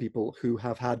backfire for people who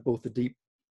have had both the deep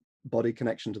body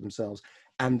connection to themselves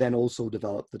and then also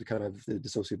develop the kind of the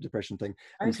dissociative depression thing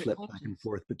and flip back and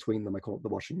forth between them. I call it the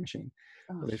washing machine.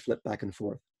 They flip back and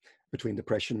forth between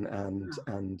depression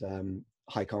and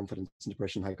high confidence and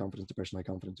depression, high confidence, depression, high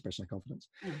confidence, depression, high confidence.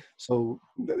 So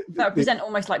that present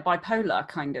almost like bipolar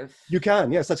kind of. You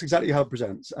can, yes, that's exactly how it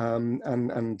presents. And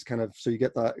kind of, so you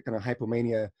get that kind of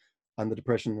hypomania and the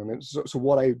depression. And so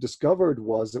what I discovered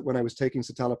was that when I was taking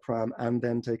citalopram and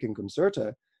then taking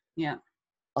Concerta,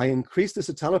 I increased the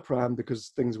citalopram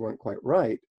because things weren't quite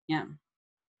right. Yeah.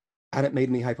 And it made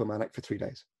me hypomanic for 3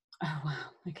 days. Oh, wow.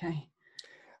 Okay.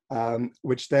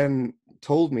 Which then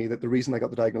told me that the reason I got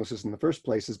the diagnosis in the first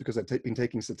place is because I'd been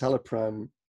taking citalopram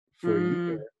for a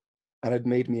year, and it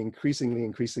made me increasingly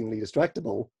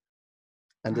distractible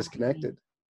and disconnected.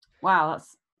 Wow,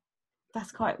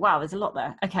 that's quite, wow, there's a lot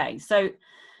there. Okay, so,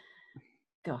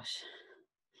 gosh.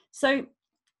 So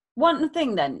one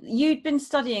thing then, you'd been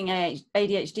studying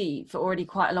ADHD for already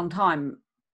quite a long time,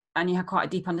 and you had quite a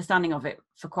deep understanding of it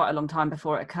for quite a long time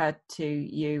before it occurred to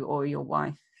you or your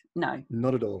wife. No,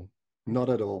 not at all.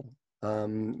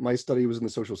 My study was in the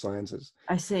social sciences.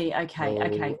 I see. Okay. So,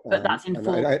 okay, but that's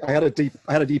informed. I had a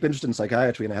deep interest in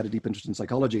psychiatry, and I had a deep interest in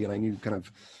psychology, and I knew kind of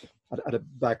had a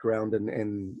background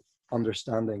in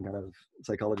understanding kind of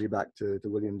psychology back to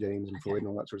William James and Freud and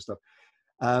all that sort of stuff.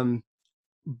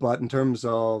 But in terms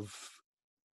of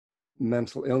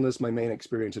mental illness, my main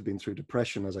experience had been through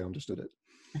depression, as I understood it.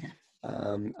 Okay.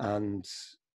 And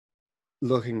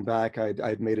looking back,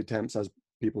 I'd made attempts, as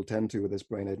people tend to with this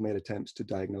brain, I'd made attempts to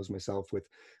diagnose myself with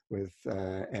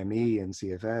ME and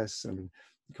CFS and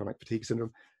chronic fatigue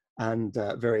syndrome and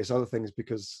various other things,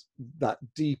 because that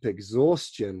deep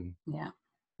exhaustion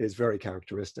is very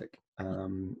characteristic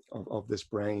of this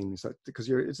brain. So, because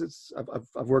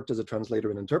I've worked as a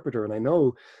translator and interpreter, and I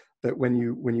know that when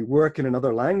you work in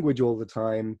another language all the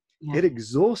time, it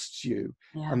exhausts you.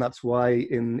 And that's why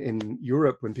in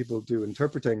Europe, when people do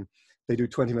interpreting, they do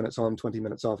 20 minutes on, 20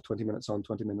 minutes off, 20 minutes on,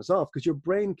 20 minutes off, because your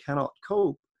brain cannot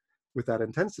cope with that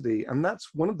intensity. And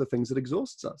that's one of the things that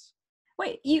exhausts us.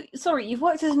 Wait, you've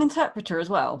worked as an interpreter as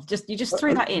well. You just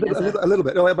threw that in. A little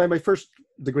bit. No, my first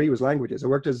degree was languages. I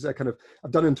worked as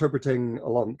I've done interpreting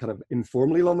along kind of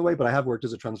informally along the way, but I have worked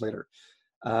as a translator.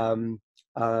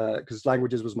 Because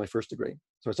languages was my first degree.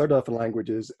 So I started off in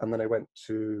languages, and then I went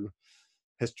to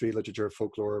history, literature,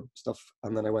 folklore stuff.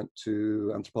 And then I went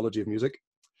to anthropology of music.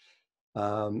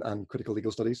 And critical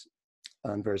legal studies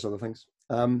and various other things.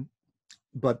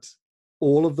 But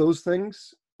all of those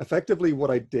things, effectively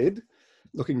what I did,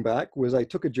 looking back, was I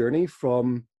took a journey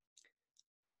from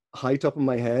high top of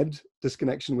my head,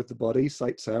 disconnection with the body,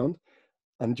 sight, sound,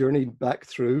 and journeyed back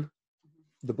through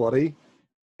the body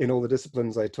in all the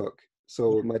disciplines I took.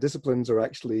 So my disciplines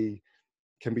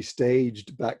can be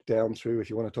staged back down through, if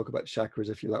you want to talk about chakras,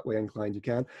 if you're that way inclined, you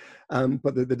can.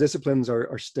 But the disciplines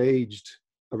are staged,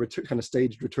 kind of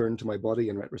staged return to my body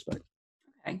in retrospect.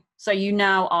 Okay, so you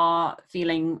now are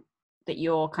feeling that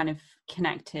you're kind of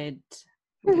connected.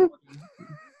 No,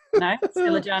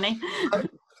 still a journey.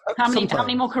 How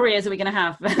many more careers are we going to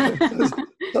have?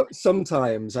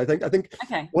 Sometimes I think.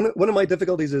 Okay. One of my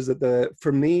difficulties is that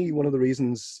one of the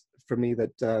reasons for me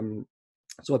that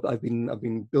so I've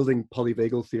been building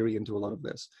polyvagal theory into a lot of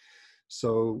this.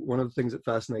 So one of the things that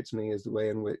fascinates me is the way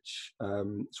in which,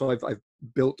 so I've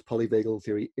built polyvagal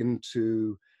theory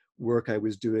into work I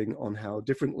was doing on how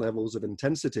different levels of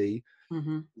intensity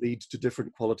lead to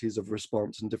different qualities of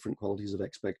response and different qualities of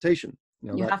expectation.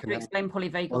 You that have to explain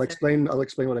polyvagal theory. I'll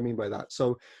explain what I mean by that.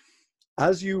 So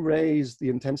as you raise the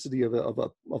intensity of a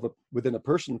within a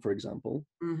person, for example,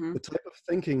 the type of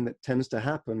thinking that tends to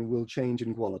happen will change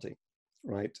in quality,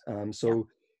 right?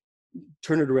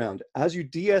 Turn it around. As you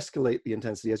de-escalate the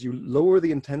intensity, as you lower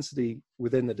the intensity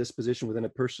within a disposition, within a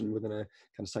person, within a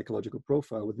kind of psychological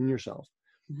profile within yourself,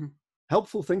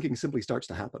 helpful thinking simply starts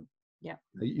to happen. Yeah.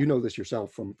 You know this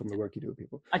yourself from the work you do with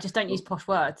people. I just don't use posh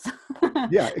words.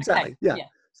 Yeah, exactly. Okay. Yeah.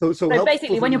 So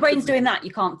basically, when your brain's doing that,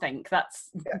 you can't think. That's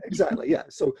exactly. Yeah.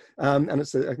 So and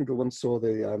it's I think I once saw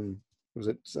the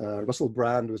Russell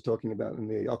Brand was talking about in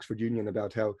the Oxford Union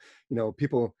about how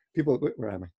people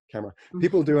where am I camera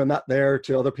people doing that there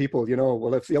to other people.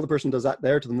 Well, if the other person does that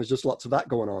there to them, there's just lots of that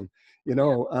going on.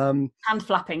 Hand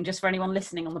flapping, just for anyone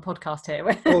listening on the podcast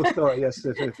here. Oh, sorry. Yes,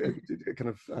 if kind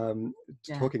of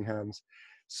talking hands.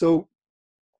 So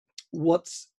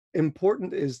what's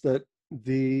important is that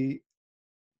the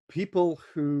people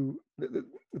who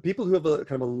have a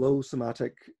kind of a low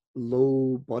somatic,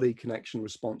 low body connection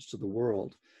response to the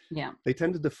world, they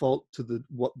tend to default to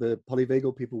what the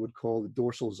polyvagal people would call the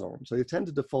dorsal zone. So they tend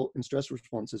to default in stress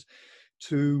responses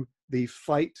to the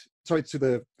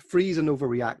freeze and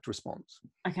overreact response.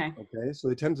 Okay. So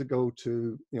they tend to go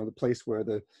to the place where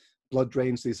the blood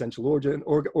drains to the essential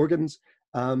organs,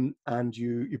 and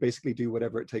you basically do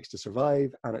whatever it takes to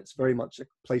survive, and it's very much a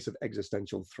place of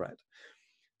existential threat.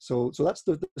 So that's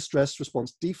the stress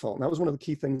response default. And that was one of the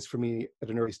key things for me at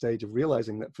an early stage of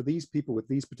realizing that for these people with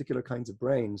these particular kinds of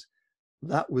brains,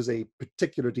 that was a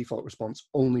particular default response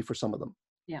only for some of them.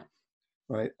 Yeah.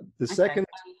 Right. The second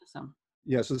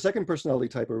personality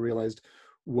type I realized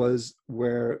was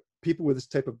where people with this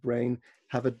type of brain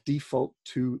have a default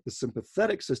to the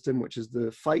sympathetic system, which is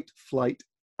the fight, flight,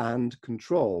 and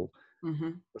control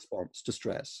response to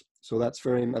stress. So that's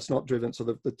not driven. So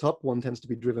the top one tends to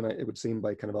be driven, it would seem,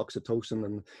 by kind of oxytocin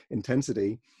and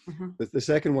intensity. The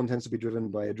second one tends to be driven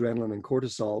by adrenaline and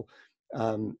cortisol,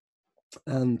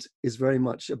 and is very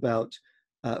much about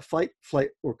fight, flight,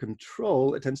 or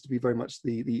control. It tends to be very much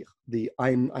the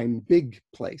I'm big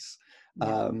place,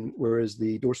 whereas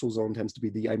the dorsal zone tends to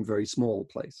be the I'm very small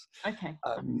place. Okay.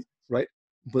 Right.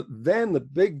 But then the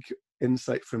big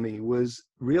insight for me was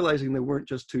realizing there weren't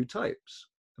just two types,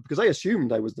 because I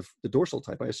assumed I was the dorsal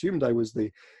type. I assumed I was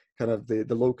the kind of the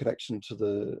low connection to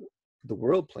the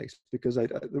world place, because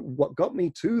what got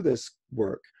me to this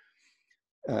work,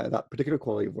 that particular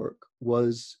quality of work,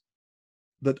 was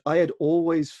that I had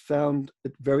always found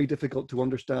it very difficult to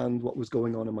understand what was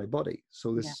going on in my body.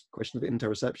 So this question of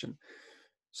interoception.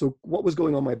 So what was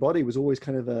going on in my body was always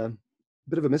kind of a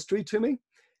bit of a mystery to me.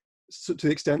 So to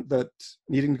the extent that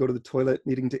needing to go to the toilet,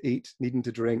 needing to eat, needing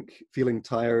to drink, feeling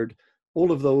tired,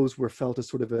 all of those were felt as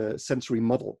sort of a sensory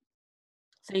muddle.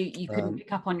 So you couldn't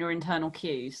pick up on your internal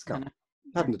cues, kind of.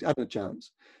 Hadn't a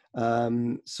chance.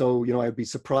 So I'd be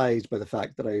surprised by the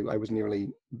fact that I was nearly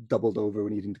doubled over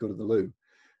when needing to go to the loo.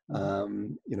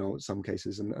 Some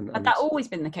cases. And had that always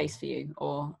been the case for you,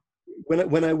 or?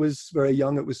 When I was very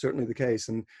young, it was certainly the case.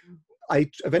 And I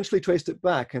eventually traced it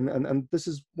back, and this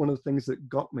is one of the things that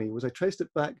got me, was I traced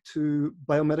it back to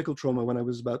biomedical trauma when I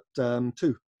was about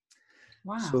 2.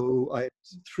 Wow. So I had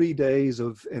 3 days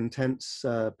of intense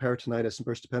peritonitis and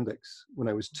burst appendix when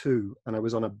I was 2, and I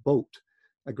was on a boat,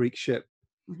 a Greek ship,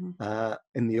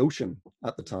 in the ocean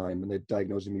at the time, and they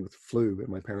diagnosed me with flu, and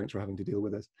my parents were having to deal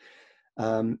with it.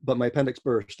 But my appendix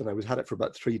burst, and I had it for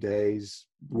about 3 days.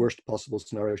 Worst possible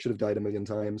scenario. Should have died a million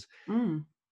times.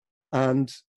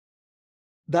 And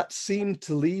that seemed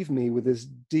to leave me with this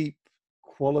deep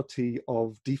quality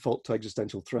of default to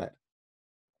existential threat,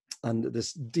 and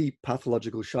this deep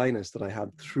pathological shyness that I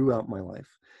had throughout my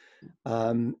life.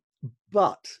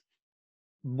 But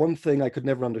one thing I could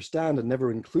never understand and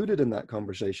never included in that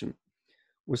conversation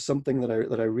was something that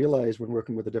I realized when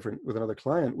working with another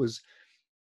client, was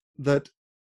that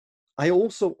I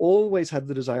also always had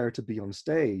the desire to be on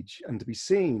stage and to be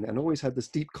seen, and always had this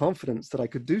deep confidence that I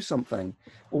could do something.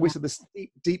 Always had this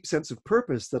deep sense of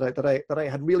purpose that I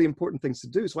had really important things to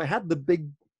do. So I had the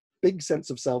big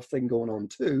sense of self thing going on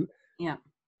too. Yeah.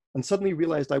 And suddenly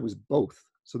realized I was both.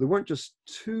 So there weren't just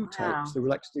two types. There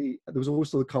was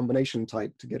also the combination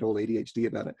type, to get all ADHD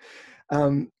about it.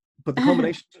 But the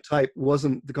combination type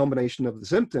wasn't the combination of the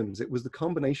symptoms. It was the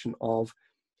combination of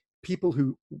people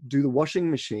who do the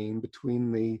washing machine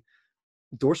between the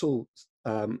dorsal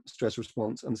stress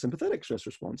response and the sympathetic stress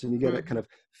response, and you get a kind of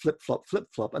flip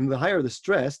flop, and the higher the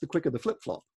stress, the quicker the flip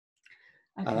flop.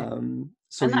 Okay.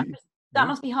 So and that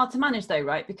must be hard to manage though,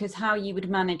 right? Because how you would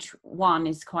manage one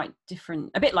is quite different,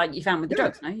 a bit like you found with the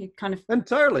drugs, no? You kind of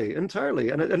entirely,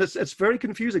 and it's very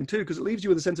confusing too, because it leaves you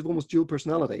with a sense of almost dual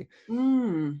personality.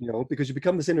 You know, because you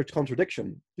become this inner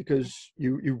contradiction, because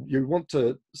you want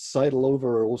to sidle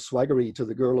over or swaggery to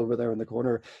the girl over there in the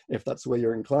corner if that's the way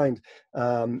you're inclined,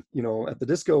 you know, at the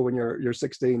disco when you're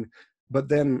 16. But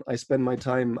then I spend my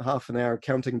time half an hour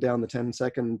counting down the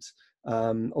 10-second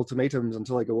ultimatums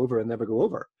until I go over and never go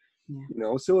over. You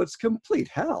know, so it's complete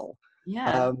hell. You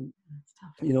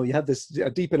know, you have this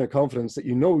deep inner confidence that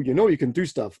you know you can do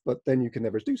stuff, but then you can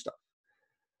never do stuff,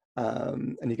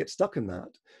 and you get stuck in that.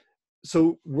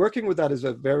 So working with that is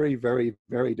a very, very,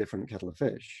 very different kettle of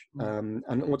fish.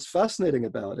 And what's fascinating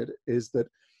about it is that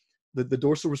the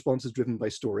dorsal response is driven by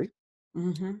story,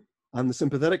 and the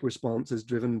sympathetic response is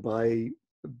driven by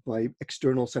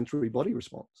external sensory body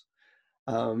response.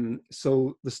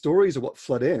 So the stories are what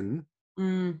flood in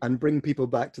and bring people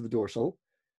back to the dorsal,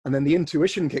 and then the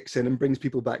intuition kicks in and brings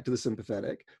people back to the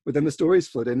sympathetic, but then the stories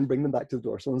flood in and bring them back to the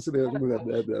dorsal, and so blah, blah, blah,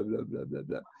 blah, blah, blah,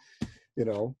 blah. You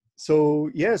know,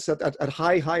 so yes, at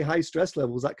high stress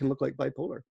levels, that can look like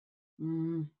bipolar.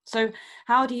 So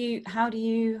how do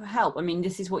you help? I mean,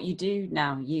 this is what you do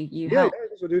now. You help.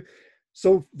 That's what I do.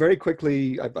 So very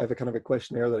quickly, I have a kind of a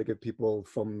questionnaire that I give people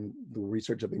from the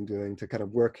research I've been doing to kind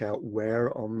of work out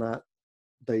where on that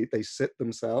they sit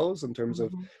themselves in terms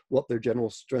of what their general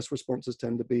stress responses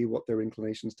tend to be, what their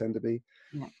inclinations tend to be.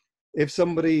 If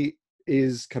somebody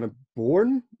is kind of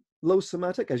born low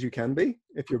somatic, as you can be,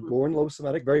 if you're born low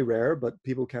somatic, very rare, but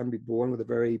people can be born with a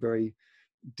very, very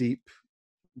deep,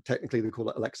 technically they call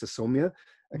it alexithymia,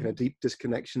 a kind of deep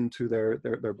disconnection to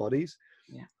their bodies.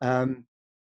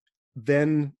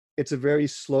 Then it's a very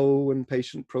slow and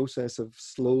patient process of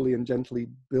slowly and gently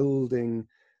building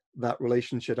that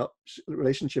relationship up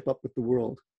with the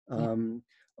world,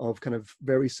 of kind of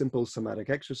very simple somatic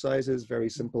exercises, very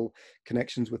simple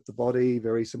connections with the body,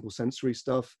 very simple sensory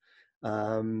stuff.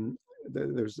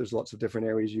 There's lots of different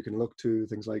areas you can look to,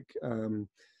 things like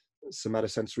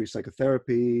somatosensory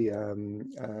psychotherapy,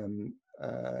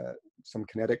 some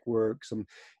kinetic work, some,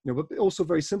 you know, but also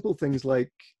very simple things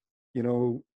like, you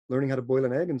know, learning how to boil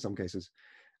an egg in some cases.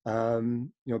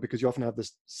 You know, because you often have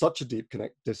such a deep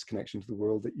disconnection to the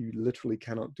world that you literally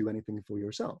cannot do anything for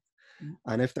yourself.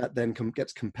 And if that then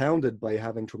gets compounded by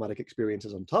having traumatic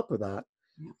experiences on top of that,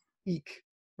 eek,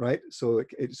 right? So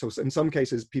in some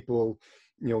cases, people,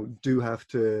 you know, do have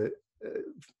to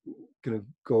kind of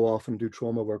go off and do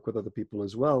trauma work with other people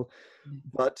as well.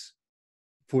 But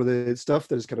for the stuff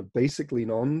that is kind of basically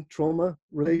non-trauma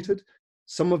related,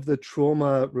 some of the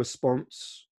trauma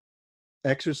response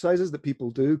exercises that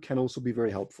people do can also be very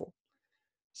helpful.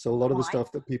 So a lot of the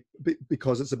stuff that people,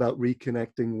 because it's about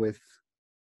reconnecting with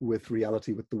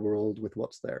reality, with the world, with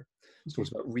what's there. So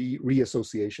it's about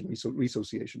reassociation.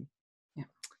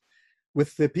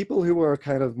 With the people who are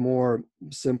kind of more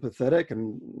sympathetic,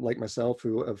 and like myself,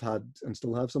 who have had and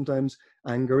still have sometimes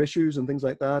anger issues and things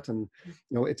like that, and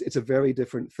you know, it's a very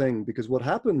different thing, because what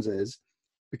happens is,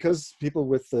 because people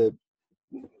with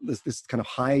this kind of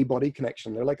high body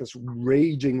connection, they're like this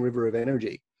raging river of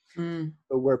energy. So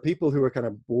where people who are kind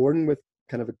of born with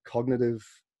kind of a cognitive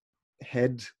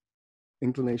head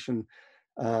inclination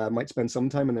might spend some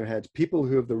time in their heads, people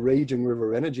who have the raging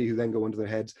river energy, who then go into their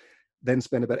heads, then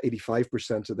spend about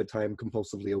 85% of the time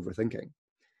compulsively overthinking.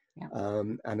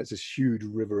 And it's this huge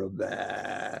river of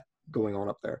that going on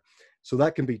up there. So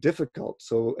that can be difficult.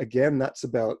 So again, that's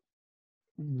about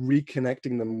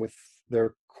reconnecting them with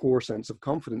their core sense of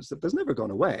confidence that has never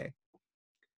gone away.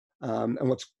 And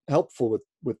what's helpful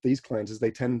with these clients is they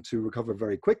tend to recover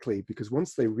very quickly, because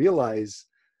once they realize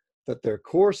that their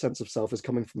core sense of self is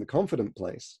coming from the confident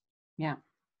place,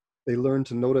 they learn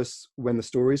to notice when the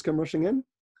stories come rushing in.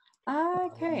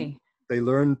 They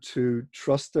learn to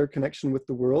trust their connection with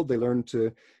the world. They learn to,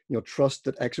 you know, trust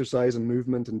that exercise and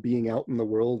movement and being out in the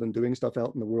world and doing stuff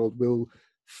out in the world will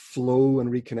flow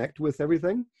and reconnect with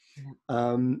everything.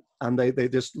 And they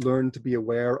just learn to be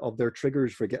aware of their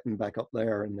triggers for getting back up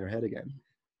there in their head again,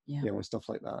 you know, and stuff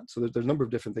like that. So there's a number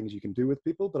of different things you can do with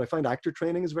people, but I find actor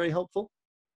training is very helpful.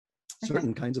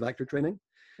 Certain kinds of actor training.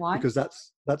 Why? Because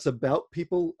that's about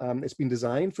people. It's been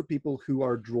designed for people who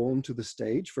are drawn to the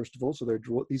stage, first of all. So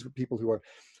these are people who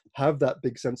have that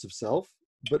big sense of self,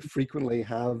 but frequently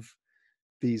have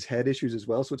these head issues as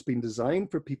well. So it's been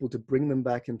designed for people to bring them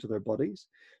back into their bodies,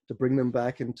 to bring them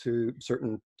back into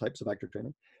certain types of actor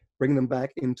training, bring them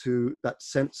back into that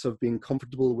sense of being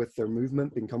comfortable with their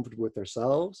movement, being comfortable with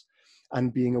themselves,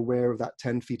 and being aware of that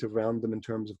 10 feet around them in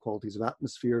terms of qualities of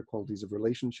atmosphere, qualities of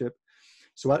relationship.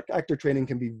 So actor training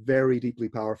can be very deeply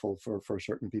powerful for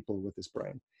certain people with this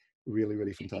brain. Really,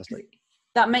 really fantastic.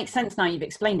 That makes sense now you've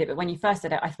explained it, but when you first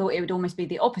said it, I thought it would almost be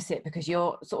the opposite, because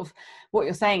you're sort of, what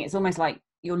you're saying, it's almost like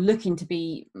you're looking to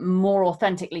be more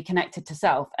authentically connected to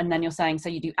self, and then you're saying, so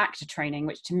you do actor training,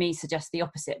 which to me suggests the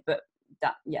opposite, but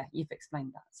that, yeah, you've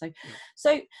explained that.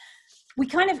 So we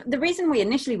kind of, the reason we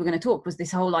initially were going to talk was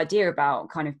this whole idea about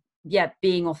kind of, yeah,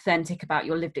 being authentic about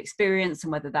your lived experience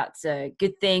and whether that's a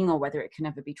good thing or whether it can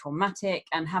ever be traumatic,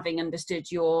 and having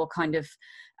understood your kind of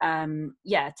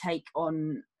take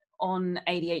on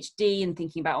ADHD and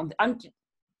thinking about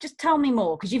just tell me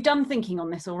more, because you've done thinking on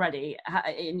this already.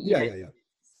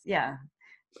 Yeah.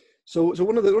 So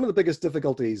one of the biggest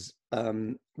difficulties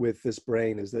with this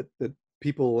brain is that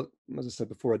people, as I said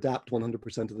before, adapt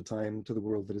 100% of the time to the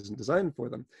world that isn't designed for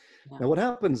them. Yeah. Now, what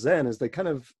happens then is they kind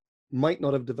of might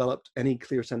not have developed any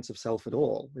clear sense of self at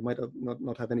all. They might have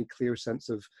not have any clear sense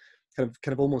of kind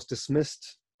of almost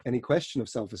dismissed any question of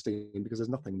self-esteem, because there's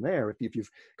nothing there. If you're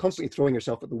constantly throwing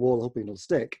yourself at the wall hoping it'll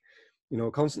stick,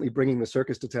 constantly bringing the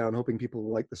circus to town hoping people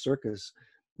will like the circus,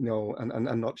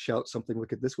 and not shout something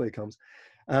wicked this way comes,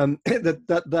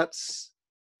 that's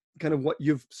kind of what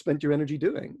you've spent your energy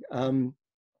doing, and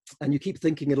you keep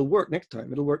thinking it'll work next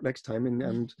time,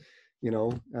 and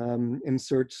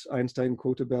insert Einstein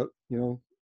quote about,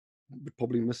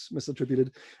 probably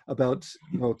misattributed, about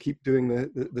keep doing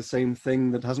the same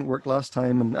thing that hasn't worked last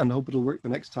time and hope it'll work the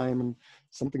next time, and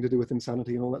something to do with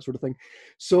insanity and all that sort of thing.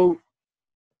 So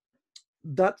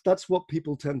that's what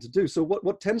people tend to do. So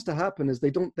what tends to happen is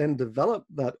they don't then develop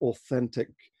that authentic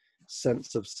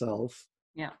sense of self,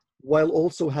 yeah, while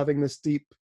also having this deep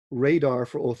radar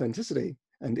for authenticity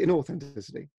and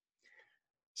inauthenticity.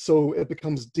 So it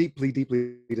becomes deeply,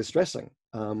 deeply distressing,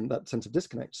 that sense of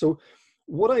disconnect. So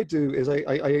what I do is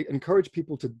I encourage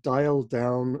people to dial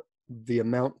down the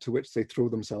amount to which they throw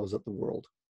themselves at the world.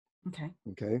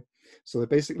 Okay. So I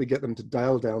basically get them to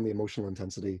dial down the emotional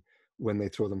intensity when they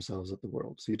throw themselves at the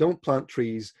world. So you don't plant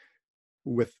trees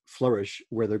with flourish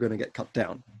where they're going to get cut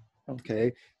down.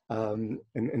 Okay.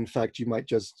 In fact, you might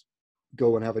just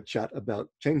go and have a chat about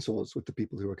chainsaws with the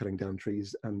people who are cutting down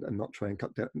trees, and not try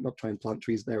and plant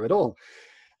trees there at all.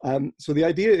 So the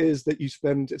idea is that it's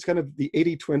kind of the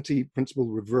 80-20 principle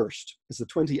reversed. It's the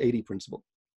 20-80 principle.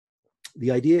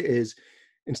 The idea is,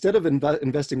 instead of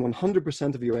investing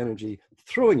 100% of your energy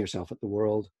throwing yourself at the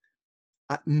world,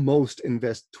 at most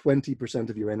invest 20%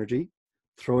 of your energy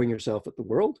throwing yourself at the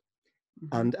world,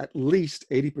 and at least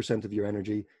 80% of your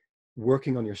energy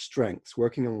working on your strengths,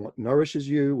 working on what nourishes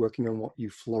you, working on what you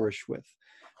flourish with,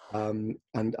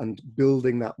 and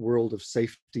building that world of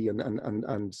safety and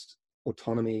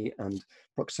autonomy and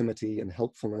proximity and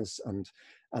helpfulness and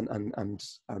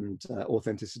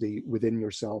authenticity within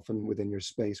yourself and within your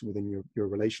space, within your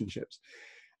relationships.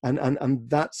 And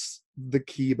that's the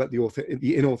key about the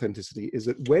inauthenticity, is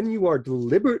that when you are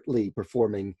deliberately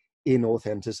performing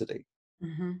inauthenticity,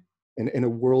 in a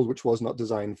world which was not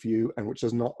designed for you and which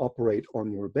does not operate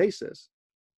on your basis,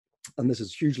 and this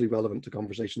is hugely relevant to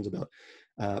conversations about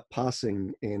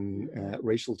passing in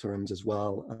racial terms as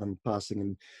well, and passing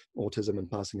in autism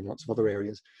and passing in lots of other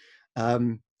areas,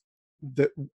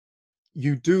 that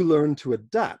you do learn to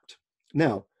adapt.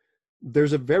 Now,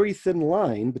 there's a very thin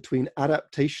line between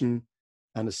adaptation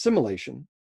and assimilation,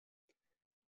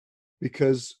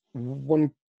 because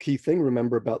one key thing,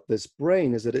 remember, about this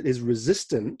brain is that it is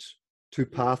resistant to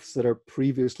paths that are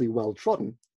previously well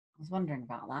trodden. I was wondering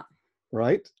about that.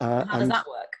 Right? How does that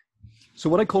work? So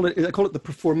what I call it the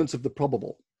performance of the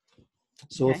probable.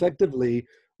 So effectively,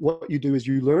 what you do is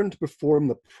you learn to perform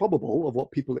the probable of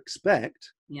what people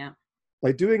expect. Yeah.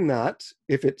 By doing that,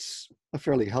 if it's a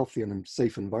fairly healthy and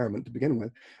safe environment to begin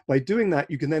with, by doing that,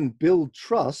 you can then build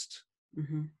trust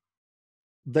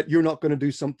that you're not going to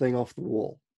do something off the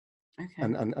wall.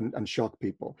 And shock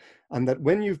people, and that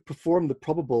when you've performed the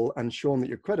probable and shown that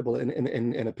you're credible, in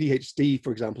a PhD,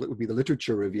 for example, it would be the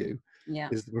literature review,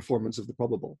 is the performance of the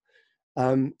probable.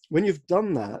 When you've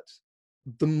done that,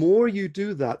 the more you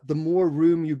do that, the more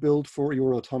room you build for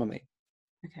your autonomy.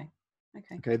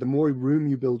 Okay, the more room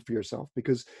you build for yourself,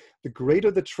 because the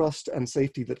greater the trust and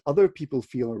safety that other people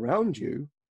feel around you,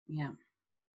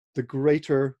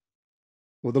 the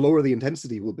lower the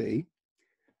intensity will be,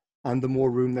 and the more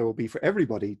room there will be for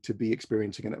everybody to be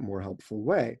experiencing it in a more helpful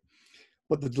way.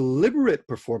 But the deliberate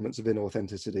performance of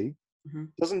inauthenticity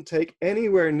doesn't take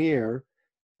anywhere near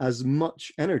as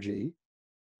much energy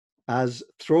as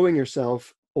throwing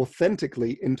yourself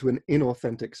authentically into an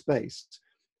inauthentic space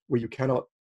where you cannot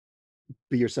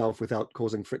be yourself without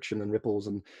causing friction and ripples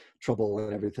and trouble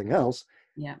and everything else.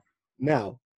 Yeah.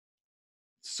 Now,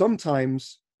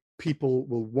 sometimes people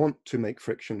will want to make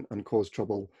friction and cause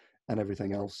trouble and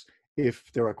everything else if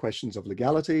there are questions of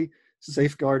legality,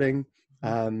 safeguarding,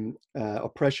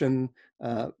 oppression,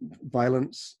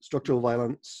 violence, structural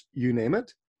violence, you name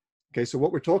it. Okay, so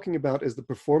what we're talking about is the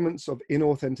performance of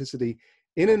inauthenticity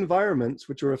in environments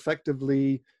which are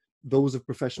effectively those of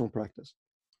professional practice.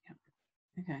 Yeah.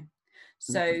 Okay.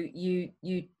 So you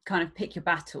kind of pick your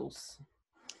battles.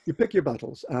 You pick your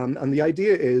battles, and the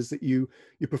idea is that you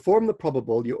perform the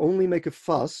probable. You only make a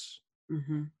fuss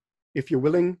if you're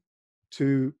willing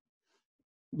to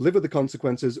live with the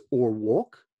consequences or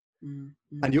walk,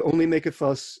 and you only make a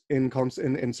fuss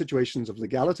in situations of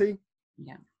legality,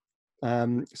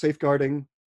 safeguarding,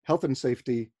 health and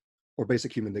safety, or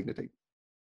basic human dignity.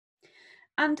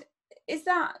 And is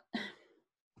that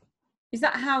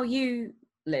how you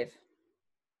live?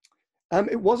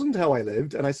 It wasn't how I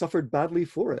lived, and I suffered badly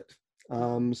for it.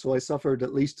 So I suffered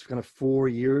at least kind of 4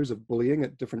 years of bullying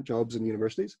at different jobs and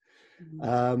universities,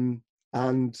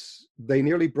 and they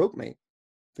nearly broke me.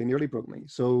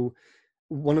 So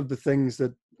one of the things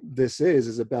that this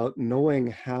is about knowing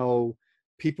how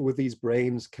people with these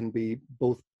brains can be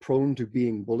both prone to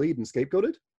being bullied and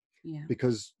scapegoated,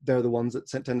 because they're the ones that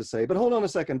tend to say, but hold on a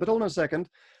second.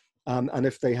 And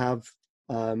if they have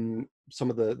some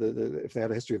of the if they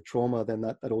have a history of trauma, then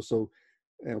that also,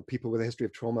 people with a history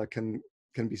of trauma can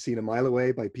be seen a mile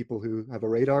away by people who have a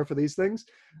radar for these things,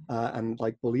 and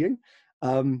like bullying.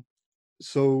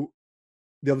 So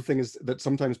the other thing is that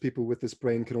sometimes people with this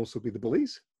brain can also be the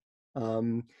bullies,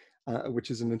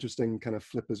 which is an interesting kind of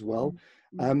flip as well.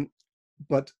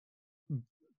 But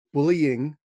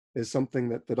bullying is something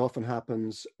that often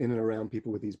happens in and around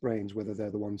people with these brains, whether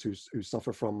they're the ones who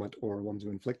suffer from it or ones who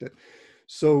inflict it.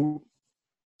 So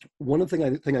one thing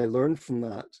I learned from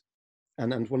that,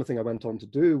 and one thing I went on to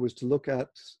do, was to look at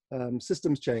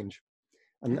systems change.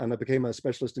 And I became a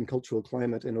specialist in cultural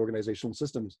climate in organizational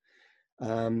systems,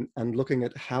 and looking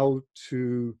at how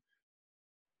to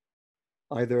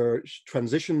either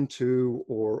transition to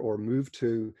or move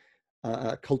to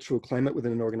a cultural climate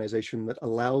within an organization that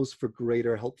allows for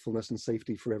greater helpfulness and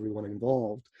safety for everyone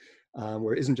involved,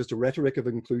 where it isn't just a rhetoric of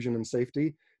inclusion and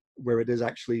safety, where it is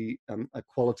actually a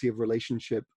quality of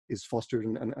relationship is fostered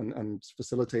and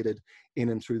facilitated in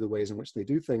and through the ways in which they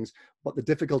do things. But the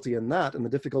difficulty in that, and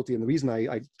the reason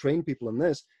I train people in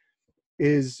this,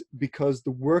 is because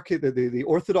the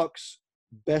orthodox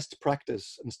best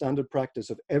practice and standard practice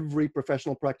of every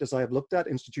professional practice I have looked at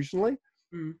institutionally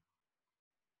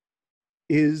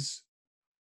is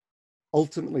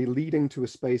ultimately leading to a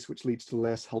space which leads to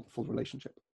less helpful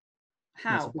relationship.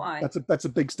 How? Why? That's a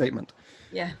big statement.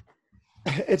 Yeah.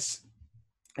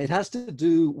 It has to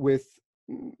do with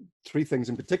three things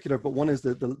in particular, but one is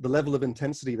the level of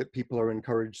intensity that people are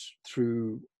encouraged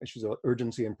through issues of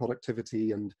urgency and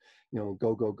productivity and,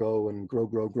 go and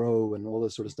grow and all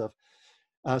this sort of stuff.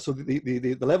 So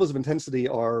the levels of intensity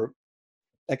are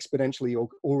exponentially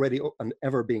already and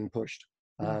ever being pushed.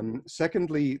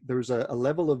 Secondly, there's a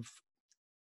level of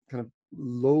kind of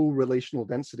low relational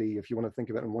density, if you want to think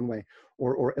of it in one way,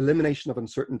 or elimination of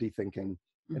uncertainty thinking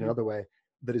in another way,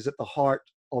 that is at the heart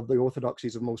of the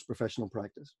orthodoxies of most professional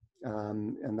practice.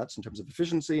 And that's in terms of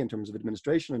efficiency, in terms of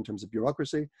administration, in terms of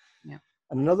bureaucracy. Yeah.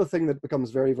 And another thing that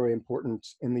becomes very, very important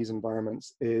in these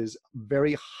environments is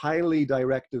very highly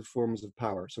directive forms of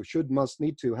power. So should, must,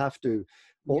 need to, have to,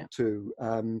 ought to,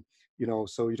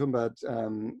 so you're talking about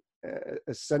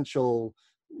essential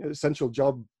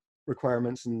job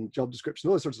requirements and job description,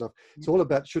 all this sort of stuff. It's all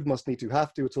about should, must, need to,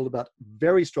 have to. It's all about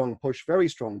very strong push, very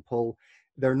strong pull.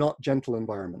 They're not gentle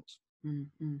environments.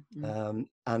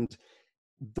 And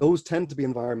those tend to be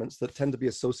environments that tend to be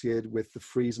associated with the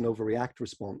freeze and overreact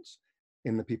response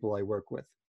in the people I work with.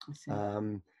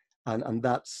 And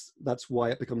that's why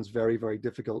it becomes very, very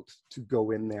difficult to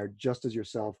go in there just as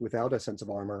yourself, without a sense of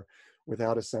armor,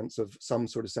 without a sense of some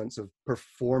sort of sense of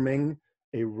performing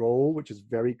a role which is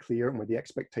very clear and where the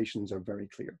expectations are very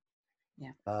clear.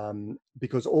 Yeah.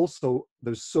 Because also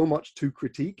there's so much to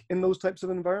critique in those types of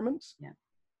environments. Yeah.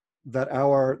 That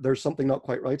there's something not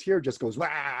quite right here just goes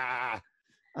wah,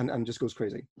 and just goes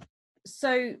crazy.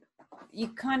 So you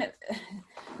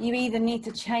either need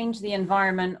to change the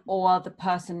environment, or the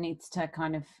person needs to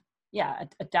kind of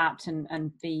adapt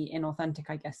and be inauthentic,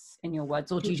 I guess, in your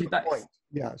words, or do you do both?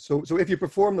 Yeah. So if you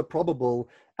perform the probable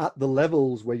at the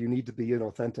levels where you need to be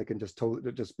inauthentic and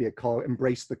just be a cog,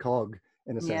 embrace the cog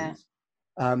in a sense,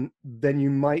 then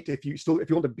you might, if you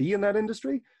want to be in that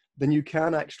industry, then you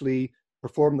can actually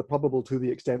perform the probable to the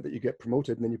extent that you get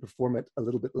promoted, and then you perform it a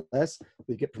little bit less.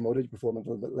 You get promoted, you perform it a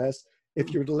little bit less.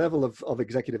 If you're at a level of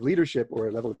executive leadership, or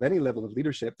a level of any level of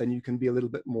leadership, then you can be a little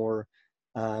bit more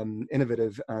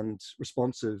innovative and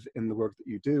responsive in the work that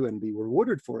you do and be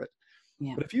rewarded for it.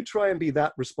 Yeah. But if you try and be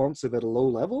that responsive at a low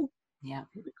level, Yeah.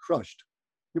 you'll be crushed.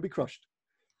 You'll be crushed.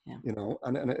 Yeah. You know,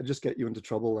 and it just get you into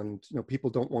trouble. And, you know, people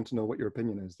don't want to know what your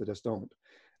opinion is. They just don't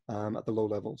at the low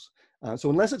levels. So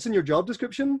unless it's in your job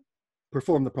description,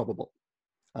 perform the probable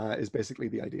is basically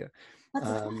the idea. That's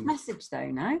a tough message though,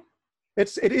 no?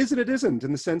 It is and it isn't,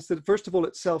 in the sense that, first of all,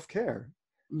 it's self-care.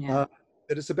 Yeah.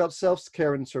 That it's about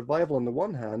self-care and survival on the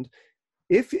one hand.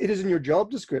 If it is in your job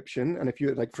description, and if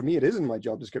you, like for me, it is in my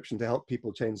job description to help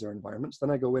people change their environments, then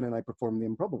I go in and I perform the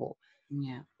improbable.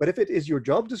 Yeah. But if it is your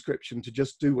job description to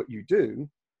just do what you do,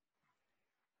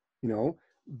 you know,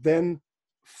 then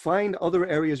find other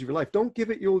areas of your life. Don't give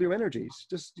it all your energies.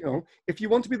 Just, you know, if you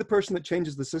want to be the person that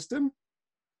changes the system,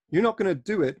 you're not going to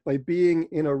do it by being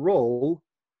in a role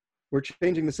where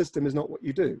changing the system is not what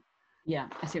you do. Yeah,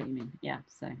 I see what you mean. Yeah,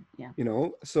 so yeah. You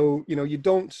know, so, you know, you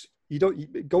don't,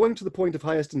 going to the point of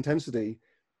highest intensity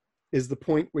is the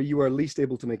point where you are least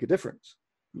able to make a difference.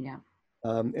 Yeah.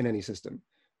 In any system.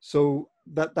 So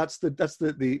that's the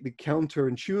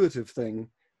counterintuitive thing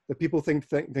that people seem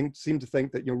to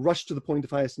think that, you know, rush to the point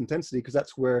of highest intensity because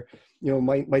that's where, you know,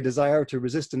 my desire to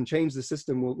resist and change the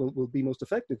system will be most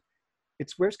effective.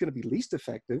 It's where it's going to be least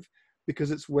effective,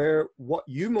 because it's where what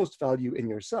you most value in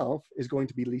yourself is going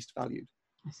to be least valued.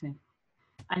 I see.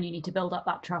 And you need to build up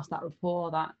that trust, that rapport,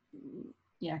 that,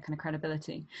 yeah, kind of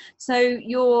credibility.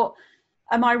 So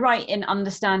am I right in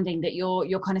understanding that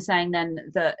you're kind of saying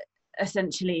then that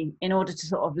essentially, in order to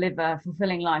sort of live a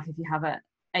fulfilling life, if you have a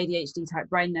ADHD type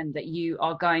brain, then that you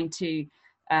are going to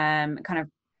kind of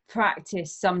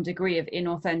practice some degree of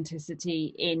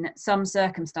inauthenticity in some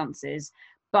circumstances,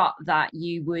 but that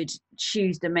you would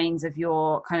choose domains of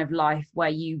your kind of life where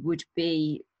you would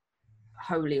be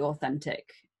wholly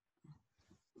authentic?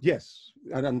 Yes,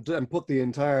 and put the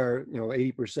entire, you know,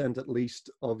 80% at least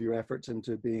of your efforts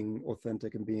into being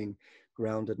authentic and being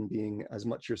grounded and being as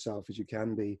much yourself as you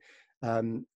can be.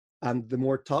 And the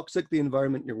more toxic the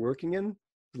environment you're working in,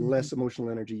 the less emotional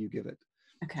energy you give it.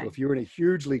 Okay. So if you're in a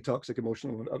hugely toxic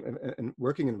emotional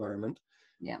working environment,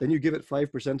 then you give it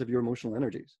 5% of your emotional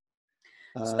energies.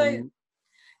 So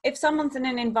if someone's in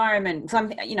an environment, so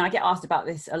I get asked about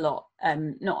this a lot,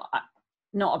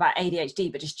 not about ADHD,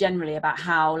 but just generally about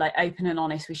how, like, open and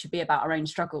honest we should be about our own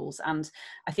struggles. And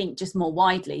I think just more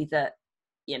widely that,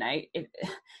 you know,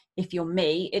 if you're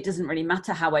me, it doesn't really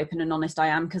matter how open and honest I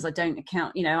am, because I don't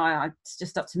account, you know, it's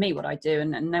just up to me what I do,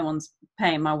 and no one's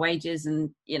paying my wages, and,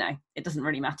 you know, it doesn't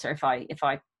really matter if I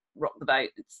rock the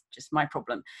boat. It's just my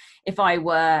problem. If I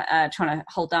were trying to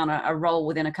hold down a role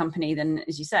within a company, then,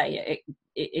 as you say,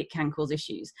 it can cause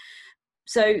issues.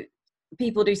 So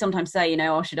people do sometimes say, you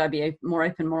know, oh, should I be more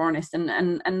open, more honest?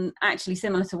 And actually,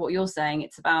 similar to what you're saying,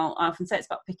 I often say it's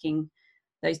about picking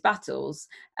those battles,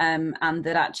 and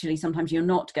that actually sometimes you're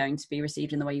not going to be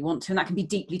received in the way you want to, and that can be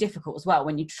deeply difficult as well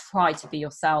when you try to be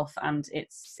yourself and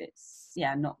it's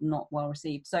not well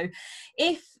received. So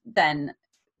if then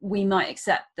we might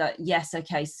accept that, yes,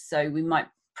 okay, so we might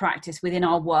practice within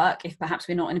our work, if perhaps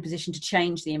we're not in a position to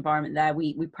change the environment there,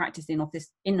 we practice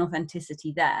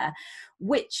inauthenticity there.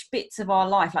 Which bits of our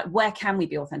life, like, where can we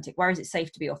be authentic? Where is it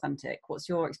safe to be authentic? What's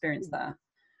your experience there?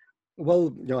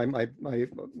 Well, you know,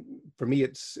 for me,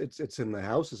 it's in the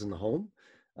house, it's in the home.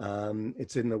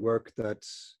 It's in the work that,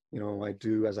 you know, I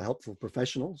do as a helpful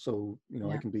professional. So, you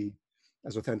know, I can be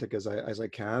as authentic as I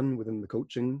can within the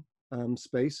coaching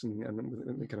space, and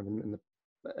kind of in the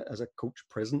as a coach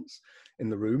presence in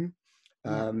the room.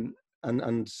 And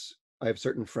I have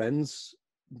certain friends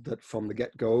that from the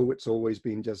get-go, it's always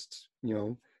been just, you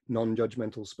know,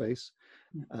 non-judgmental space.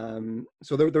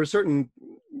 So there are certain,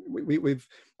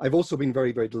 I've also been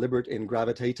very, very deliberate in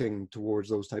gravitating towards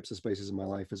those types of spaces in my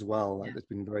life as well. I've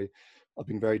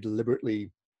been very deliberately,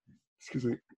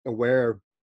 aware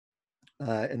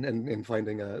in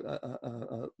finding a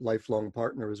lifelong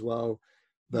partner as well,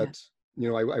 that, you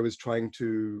know, I was trying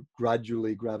to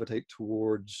gradually gravitate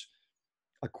towards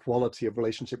a quality of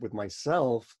relationship with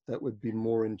myself that would be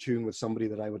more in tune with somebody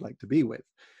that I would like to be with.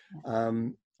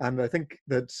 And I think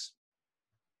that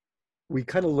we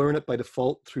kind of learn it by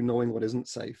default through knowing what isn't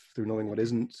safe, through knowing what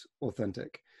isn't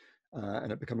authentic.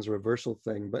 And it becomes a reversal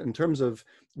thing. But in terms of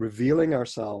revealing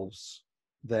ourselves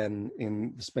then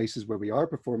in the spaces where we are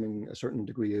performing a certain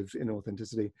degree of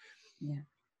inauthenticity,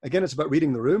 again, it's about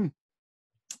reading the room,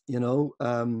 you know,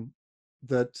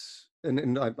 that,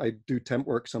 and I do temp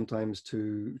work sometimes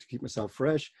to keep myself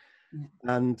fresh.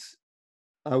 And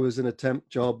I was in a temp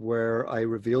job where I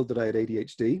revealed that I had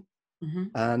ADHD, Mm-hmm.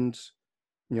 and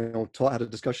had a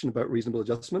discussion about reasonable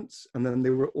adjustments, and then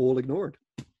they were all ignored.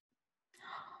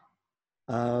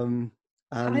 Um,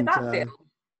 How did and that feel?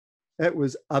 It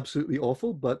was absolutely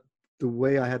awful, but the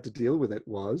way I had to deal with it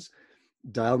was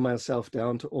dial myself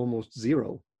down to almost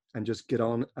zero and just get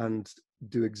on and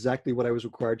do exactly what I was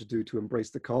required to do to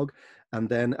embrace the cog. And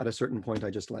then at a certain point,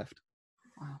 I just left.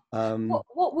 Wow.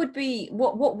 What would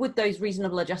those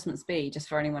reasonable adjustments be, just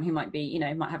for anyone who might be,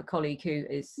 might have a colleague who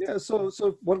is... Yeah, so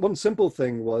one simple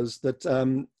thing was that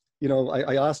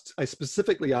I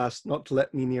specifically asked not to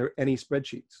let me near any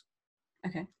spreadsheets.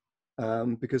 Okay.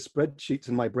 Because spreadsheets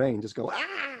in my brain just go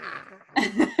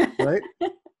right.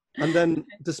 And then,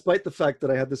 despite the fact that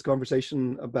I had this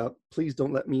conversation about please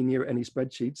don't let me near any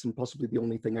spreadsheets, and possibly the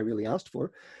only thing I really asked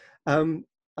for,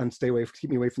 and keep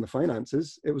me away from the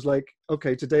finances, it was like,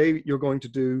 okay, today you're going to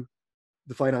do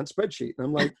the finance spreadsheet. And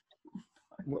I'm like,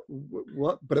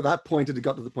 what? But at that point, it had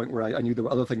got to the point where I knew there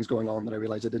were other things going on that I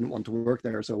realized I didn't want to work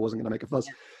there, so I wasn't going to make a fuss.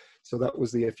 Yeah. So that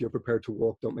was the, if you're prepared to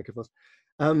walk, don't make a fuss.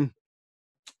 So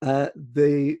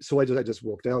I just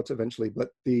walked out eventually, but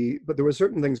there were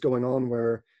certain things going on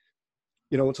where,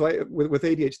 so with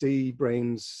ADHD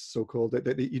brains, so-called,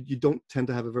 that you don't tend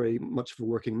to have a very much of a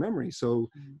working memory. So,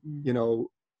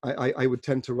 I would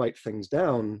tend to write things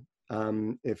down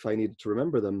if I needed to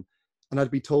remember them, and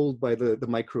I'd be told by the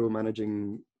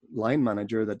micromanaging line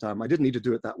manager that I didn't need to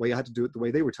do it that way. I had to do it the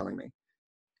way they were telling me,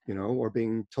 or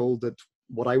being told that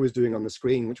what I was doing on the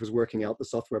screen, which was working out the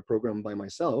software program by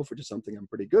myself, which is something I'm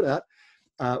pretty good at,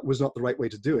 was not the right way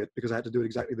to do it, because I had to do it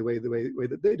exactly the way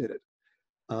that they did it.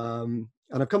 And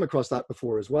I've come across that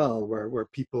before as well, where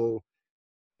people,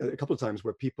 a couple of times,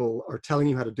 where people are telling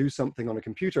you how to do something on a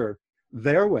computer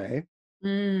their way,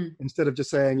 instead of just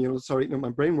saying, sorry, my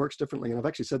brain works differently. And I've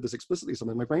actually said this explicitly,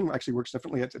 something, my brain actually works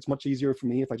differently. It's much easier for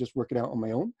me if I just work it out on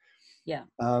my own. Yeah.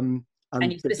 And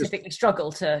you specifically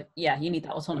struggle to, you need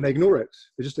that autonomy. And they ignore it.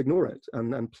 They just ignore it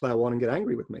and plow on and get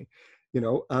angry with me,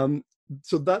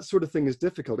 So that sort of thing is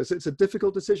difficult. It's a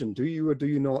difficult decision. Do you or do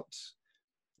you not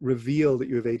reveal that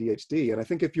you have ADHD? And I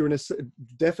think if you're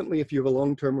definitely if you have a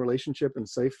long-term relationship and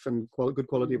safe and good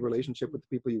quality of relationship with the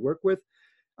people you work with,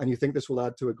 and you think this will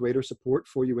add to a greater support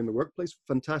for you in the workplace,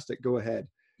 fantastic, go ahead.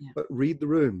 Yeah. But read the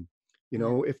room.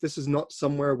 If this is not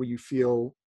somewhere where you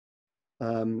feel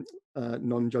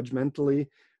non-judgmentally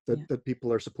that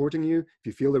people are supporting you, if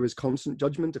you feel there is constant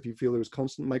judgment, if you feel there is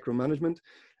constant micromanagement,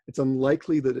 it's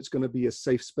unlikely that it's going to be a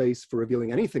safe space for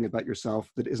revealing anything about yourself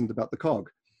that isn't about the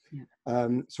cog. Yeah.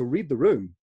 So read the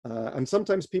room. And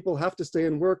sometimes people have to stay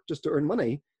and work just to earn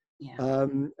money. Yeah.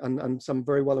 And so I'm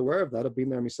very well aware of that. I've been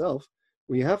there myself.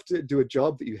 When you have to do a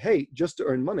job that you hate just to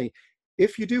earn money,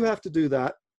 if you do have to do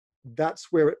that, that's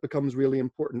where it becomes really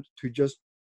important to just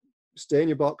stay in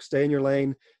your box, stay in your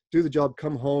lane, do the job,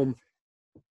 come home,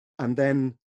 and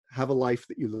then have a life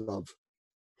that you love.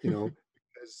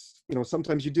 Because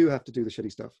sometimes you do have to do the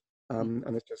shitty stuff, and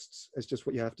it's just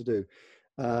what you have to do.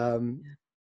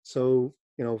 So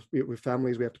with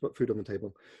families, we have to put food on the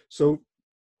table. So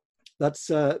that's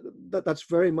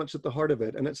very much at the heart of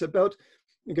it, and it's about,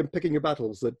 again, picking your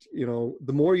battles. That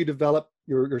the more you develop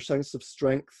your sense of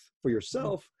strength for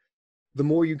yourself, the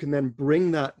more you can then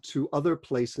bring that to other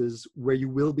places where you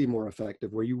will be more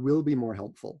effective, where you will be more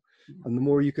helpful. And the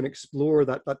more you can explore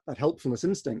that helpfulness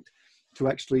instinct to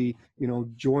actually,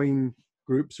 join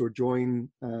groups or join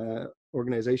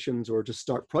organizations or just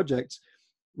start projects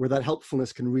where that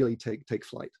helpfulness can really take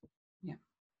flight. Yeah.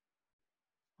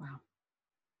 Wow.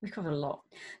 We've covered a lot.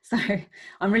 So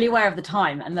I'm really aware of the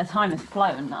time, and the time has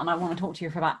flown, and I want to talk to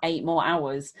you for about 8 more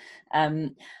hours.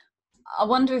 I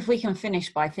wonder if we can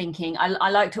finish by thinking, I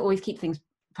like to always keep things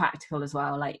practical as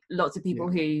well. Like lots of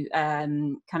people who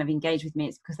kind of engage with me,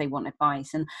 it's because they want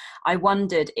advice. And I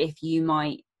wondered if you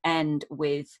might end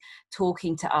with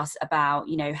talking to us about,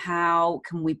 how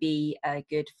can we be a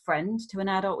good friend to an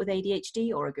adult with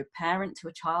ADHD, or a good parent to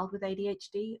a child with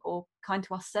ADHD, or kind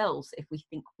to ourselves if we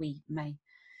think we may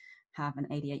have an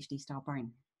ADHD style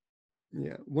brain.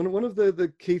 Yeah, one of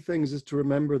the key things is to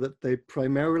remember that they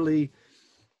primarily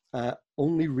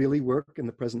only really work in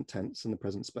the present tense, in the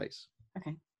present space.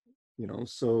 Okay.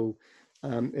 So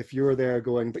if you're there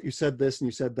going, but you said this and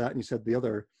you said that and you said the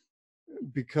other,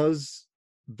 because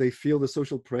they feel the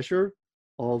social pressure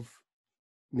of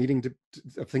needing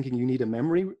of thinking you need a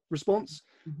memory response,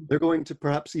 they're going to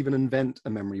perhaps even invent a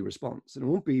memory response. And it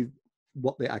won't be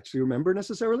what they actually remember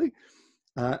necessarily.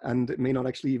 And it may not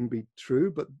actually even be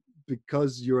true, but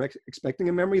because you're expecting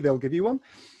a memory, they'll give you one.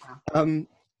 Wow.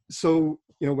 So,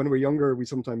 when we're younger, we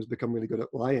sometimes become really good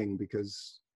at lying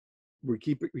because,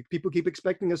 people keep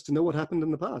expecting us to know what happened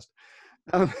in the past.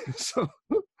 So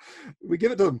we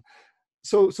give it to them.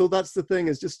 So that's the thing,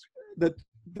 is just that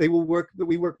they will work, that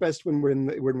we work best when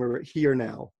we're here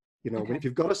now. Okay. If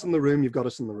you've got us in the room, you've got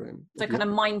us in the room. So kind of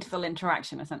mindful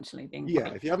interaction, essentially.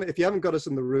 If you haven't got us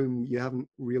in the room, you haven't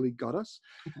really got us.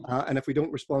 And if we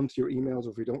don't respond to your emails,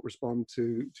 or if we don't respond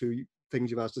to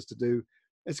things you've asked us to do,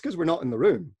 it's because we're not in the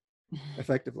room,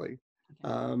 effectively.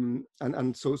 And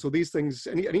so these things,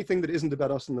 anything that isn't about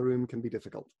us in the room can be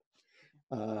difficult,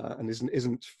 and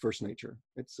isn't first nature.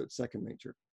 It's second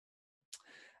nature.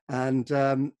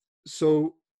 And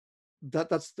so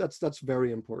that's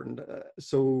very important.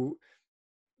 So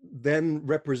then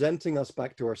representing us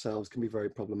back to ourselves can be very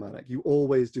problematic. You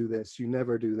always do this, you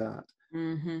never do that.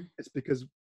 It's because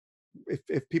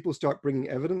if people start bringing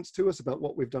evidence to us about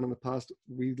what we've done in the past,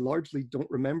 we largely can't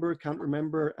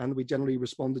remember, and we generally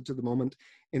responded to the moment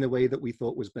in a way that we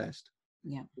thought was best.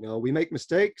 We make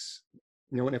mistakes,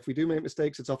 and if we do make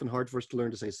mistakes, it's often hard for us to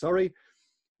learn to say sorry.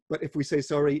 But if we say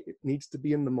sorry, it needs to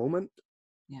be in the moment.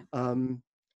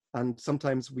 And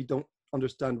sometimes we don't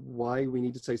understand why we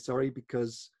need to say sorry,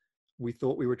 because we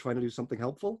thought we were trying to do something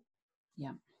helpful.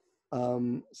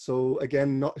 So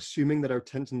again, not assuming that our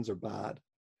intentions are bad.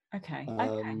 Okay.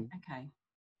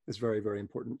 It's very, very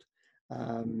important.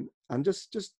 And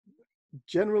just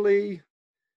generally,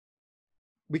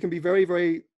 we can be very,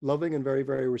 very loving and very,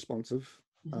 very responsive.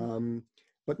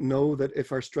 But know that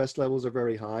if our stress levels are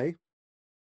very high,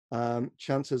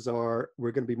 chances are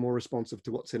we're going to be more responsive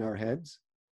to what's in our heads,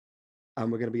 and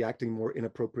we're going to be acting more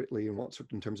inappropriately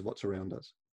in terms of what's around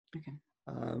us.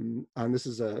 And this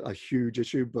is a huge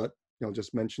issue, but I'll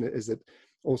just mention it, is that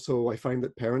also I find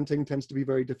that parenting tends to be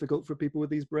very difficult for people with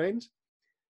these brains.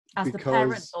 As the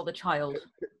parent or the child?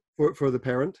 For the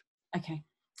parent. Okay.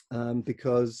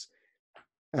 Because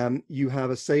you have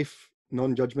a safe,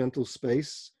 non-judgmental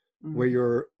space where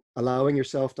you're allowing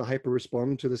yourself to hyper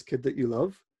respond to this kid that you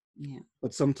love.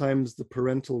 But sometimes the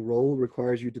parental role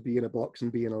requires you to be in a box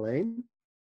and be in a lane.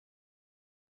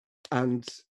 And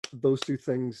those two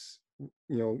things,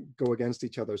 go against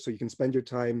each other. So you can spend your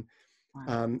time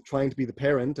trying to be the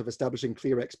parent of establishing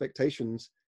clear expectations.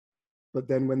 But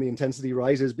then when the intensity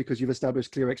rises because you've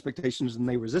established clear expectations and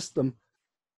they resist them,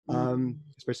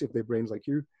 especially if they have brains like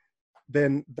you,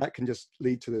 then that can just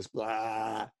lead to this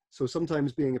blah. So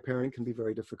sometimes being a parent can be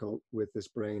very difficult with this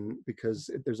brain, because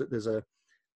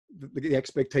the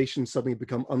expectations suddenly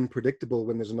become unpredictable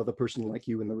when there's another person like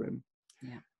you in the room.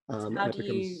 So how do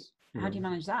you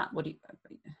manage that? What do you?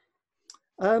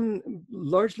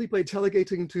 Largely by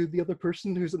delegating to the other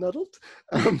person who's an adult,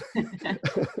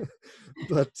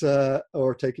 but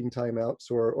or taking time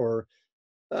outs, or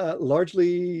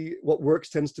largely what works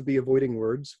tends to be avoiding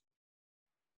words.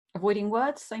 Avoiding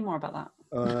words? Say more about that.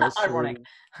 Ironic.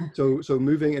 So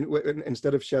moving, and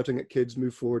instead of shouting at kids,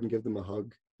 move forward and give them a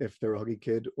hug if they're a huggy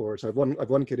kid. Or so I've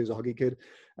one kid who's a huggy kid,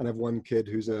 and I've one kid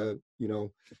who's a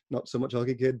not so much a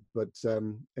huggy kid, but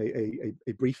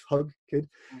a brief hug kid.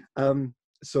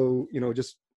 So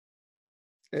just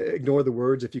ignore the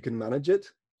words if you can manage it.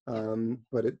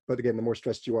 But again, the more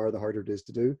stressed you are, the harder it is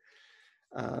to do.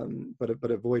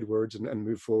 But avoid words and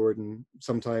move forward. And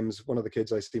sometimes one of the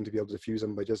kids, I seem to be able to diffuse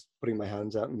them by just putting my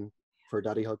hands out for a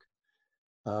daddy hug,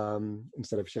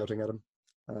 instead of shouting at him.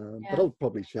 But I'll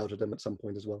probably shout at him at some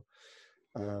point as well.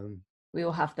 We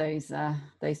all have those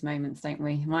moments, don't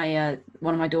we? My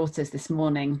one of my daughters this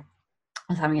morning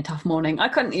was having a tough morning. I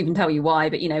couldn't even tell you why,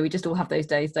 but we just all have those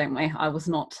days, don't we? I was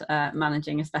not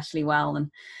managing especially well,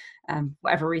 and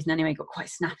whatever reason anyway, got quite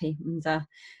snappy, and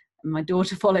my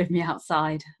daughter followed me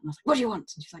outside, and I was like, "What do you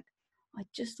want?" And she's like, "I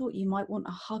just thought you might want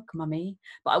a hug, Mummy."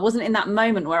 But I wasn't in that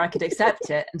moment where I could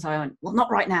accept it, and so I went, "Well, not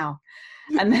right now."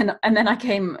 And then I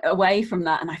came away from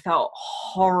that, and I felt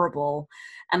horrible.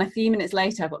 And a few minutes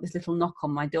later, I got this little knock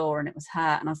on my door, and it was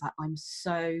her. And I was like, "I'm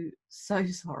so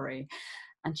sorry."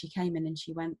 And she came in and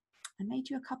she went, "I made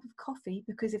you a cup of coffee,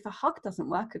 because if a hug doesn't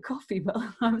work, a coffee will."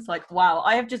 I was like, wow,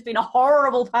 I have just been a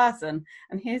horrible person.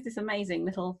 And here's this amazing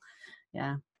little,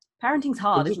 parenting's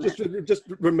hard, isn't it? Just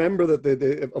remember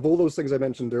that of all those things I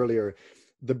mentioned earlier,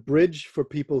 the bridge for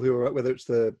people who are, whether it's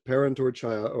the parent or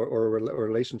child or a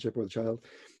relationship with a child,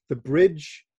 the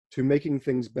bridge to making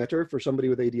things better for somebody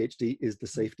with ADHD is the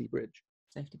safety bridge.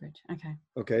 Safety bridge. Okay.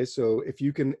 Okay. So if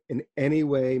you can in any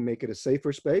way make it a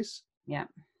safer space,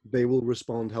 they will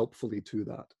respond helpfully to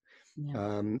that.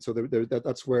 So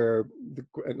that's where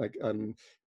I'm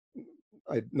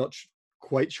not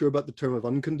quite sure about the term of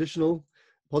unconditional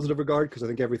positive regard, because I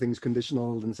think everything's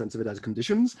conditional in the sense of it has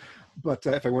conditions. But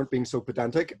if I weren't being so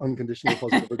pedantic, unconditional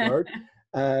positive regard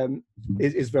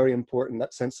is very important.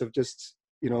 That sense of just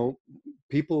you know,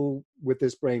 people with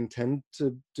this brain tend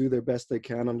to do their best they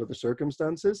can under the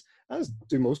circumstances, as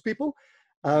do most people.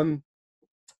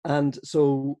 And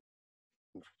so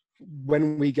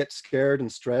when we get scared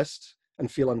and stressed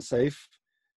and feel unsafe,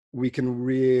 we can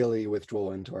really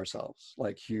withdraw into ourselves,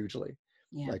 like hugely.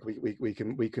 Yeah. Like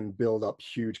we can build up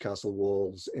huge castle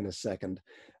walls in a second,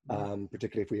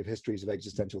 particularly if we have histories of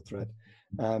existential threat.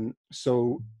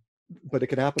 So, but it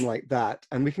can happen like that,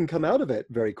 and we can come out of it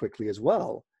very quickly as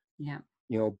well. Yeah.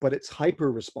 You know, but it's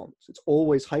hyper response. It's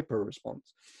always hyper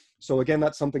response. So again,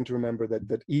 that's something to remember,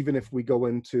 that even if we go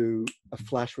into a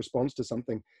flash response to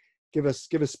something, give us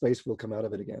space, we'll come out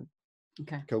of it again.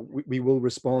 Okay. We will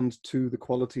respond to the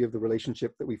quality of the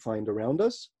relationship that we find around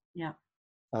us. Yeah.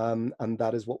 And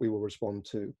that is what we will respond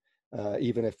to.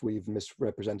 Even if we've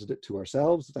misrepresented it to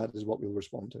ourselves, that is what we'll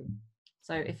respond to.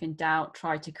 So if in doubt,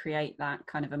 try to create that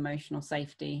kind of emotional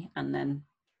safety, and then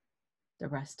the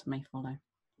rest may follow.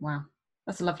 Wow.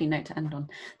 That's a lovely note to end on.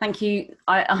 Thank you.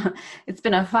 It's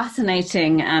been a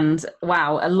fascinating and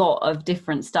wow, a lot of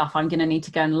different stuff. I'm going to need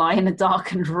to go and lie in a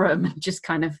darkened room and just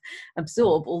kind of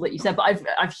absorb all that you said. But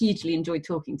I've hugely enjoyed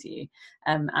talking to you,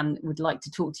 and would like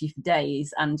to talk to you for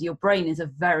days. And your brain is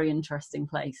a very interesting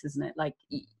place, isn't it? Like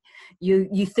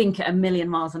you think at 1,000,000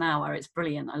 miles an hour. It's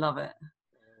brilliant. I love it.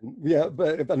 Yeah,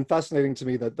 and fascinating to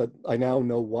me that I now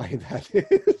know why that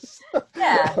is.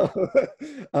 Yeah.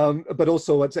 But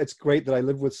also it's great that I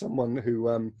live with someone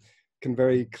who can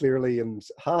very clearly and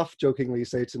half jokingly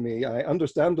say to me, I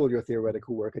understand all your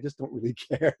theoretical work, I just don't really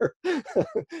care.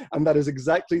 And that is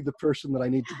exactly the person that I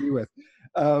need to be with.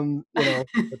 You know,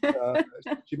 but,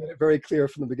 she made it very clear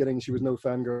from the beginning she was no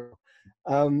fangirl.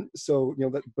 So, you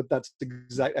know, that's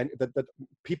exact, and that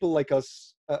people like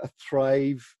us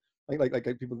thrive,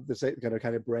 like people that say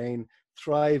kind of brain,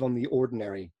 thrive on the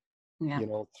ordinary. Yeah. You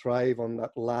know, thrive on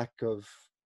that lack of,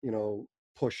 you know,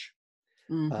 push.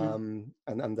 Mm-hmm.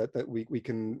 And that we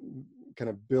can kind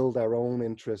of build our own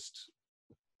interest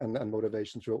and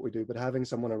motivation through what we do. But having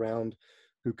someone around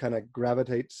who kind of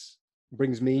gravitates,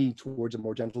 brings me towards a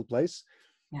more gentle place,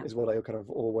 is what I kind of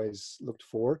always looked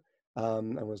for,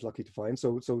 and was lucky to find.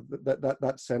 So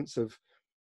that sense of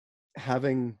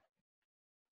having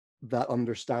that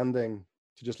understanding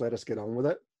to just let us get on with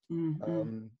it,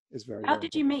 is very. How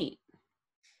did you meet?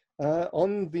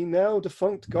 On the now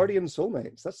defunct Guardian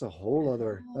Soulmates. That's a whole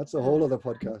other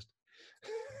podcast.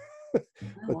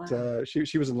 But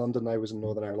she was in London, I was in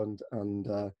Northern Ireland,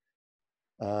 and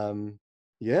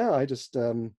yeah, I just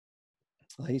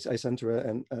I sent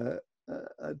her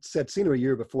I'd seen her a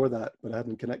year before that, but I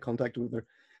hadn't contacted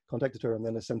her, and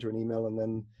then I sent her an email, and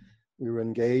then we were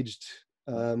engaged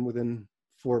within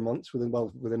 4 months.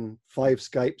 Within 5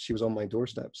 Skypes, she was on my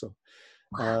doorstep. So.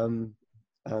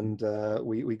 And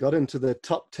we got into the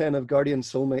top 10 of Guardian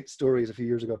Soulmate stories a few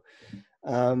years ago.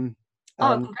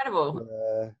 Incredible!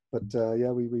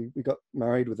 Yeah, we got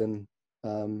married within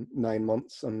 9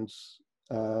 months, and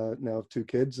now have 2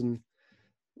 kids, and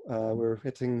we're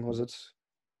hitting,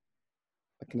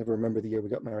 I can never remember the year we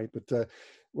got married, but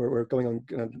we're going on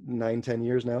 9-10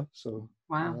 years now. So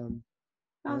wow,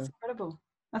 that's incredible.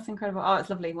 That's incredible. Oh, it's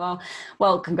lovely.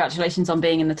 Well, congratulations on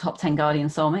being in the top 10 Guardian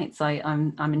Soulmates.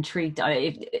 I'm intrigued.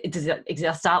 Does it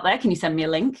exist out there? Can you send me a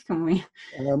link? Can we?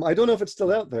 I don't know if it's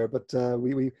still out there, but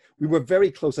we were very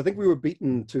close. I think we were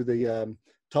beaten to the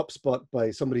top spot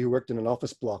by somebody who worked in an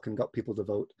office block and got people to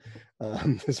vote.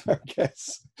 Is our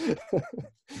guess.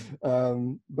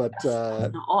 But that's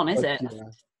not on, is it? Yeah,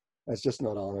 it's just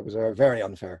not on. It was very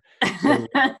unfair. So,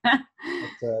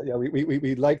 but, yeah,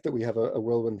 we like that we have a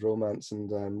whirlwind romance,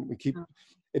 and we keep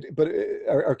it. But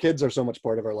our kids are so much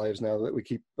part of our lives now that we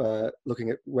keep looking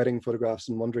at wedding photographs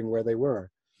and wondering where they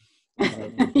were.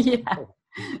 Yeah.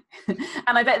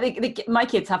 And I bet my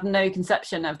kids have no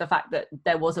conception of the fact that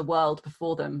there was a world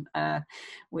before them.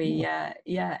 Every now,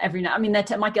 I mean,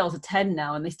 my girls are 10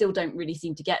 now, and they still don't really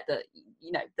seem to get that,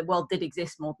 you know, the world did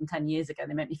exist more than 10 years ago.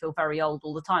 They make me feel very old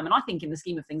all the time, and I think in the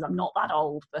scheme of things I'm not that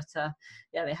old, but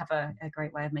yeah, they have a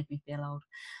great way of making me feel old.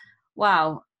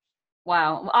 Wow.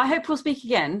 I hope we'll speak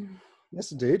again.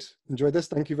 Yes, indeed. Enjoyed this.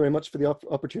 Thank you very much for the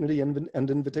opportunity and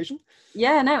invitation.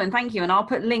 Yeah, no, and thank you. And I'll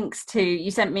put links to,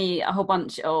 you sent me a whole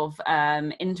bunch of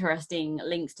interesting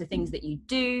links to things that you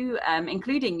do,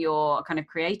 including your kind of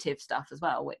creative stuff as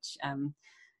well, which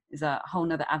is a whole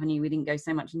nother avenue we didn't go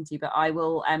so much into, but I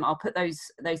will I'll put those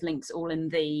links all in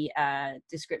the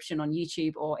description on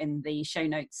YouTube or in the show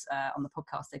notes on the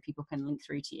podcast, so people can link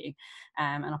through to you,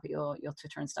 and I'll put your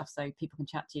Twitter and stuff so people can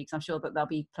chat to you, because I'm sure that there'll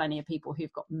be plenty of people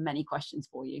who've got many questions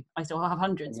for you. I still have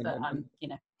hundreds, but you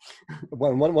know.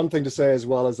 One thing to say as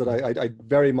well is that I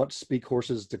very much speak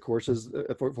horses to courses,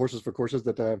 horses for courses,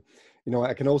 that you know,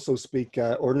 I can also speak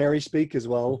ordinary speak as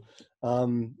well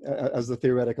as the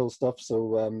theoretical stuff.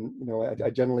 So you know,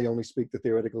 I generally only speak the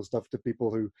theoretical stuff to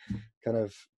people who kind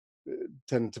of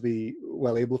tend to be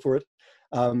well able for it.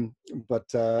 But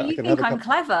you think I'm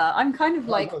clever? I'm kind of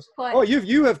like quite... Oh,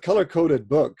 you have color-coded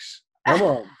books. Come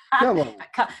on, come on.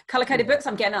 Color-coded books.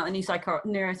 I'm getting out the new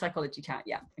neuropsychology chat.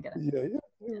 Yeah, I get it.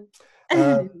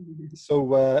 Yeah. So,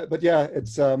 but yeah,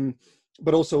 it's.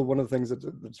 But also one of the things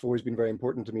that's always been very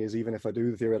important to me is, even if I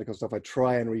do the theoretical stuff, I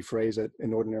try and rephrase it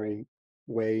in ordinary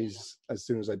ways as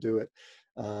soon as I do it,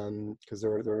 because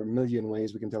there are a million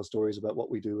ways we can tell stories about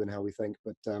what we do and how we think.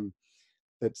 But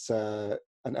it's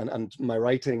and my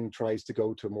writing tries to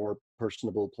go to a more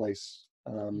personable place,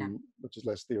 which is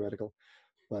less theoretical.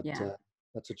 But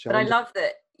that's a challenge. But I love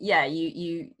that. Yeah,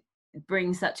 you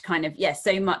bring such kind of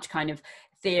so much kind of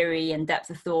theory and depth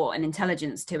of thought and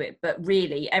intelligence to it, but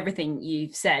really everything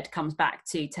you've said comes back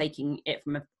to taking it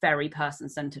from a very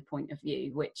person-centered point of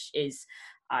view, which is,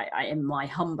 I in my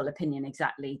humble opinion,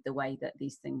 exactly the way that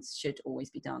these things should always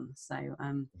be done. So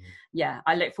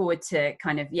I look forward to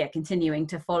kind of continuing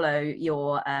to follow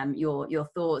your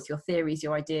thoughts, your theories,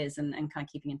 your ideas, and kind of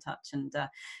keeping in touch. And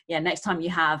next time you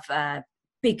have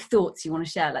big thoughts you want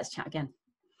to share, let's chat again.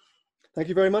 Thank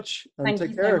you very much, and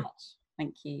take care. So much.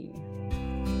 Thank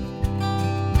you.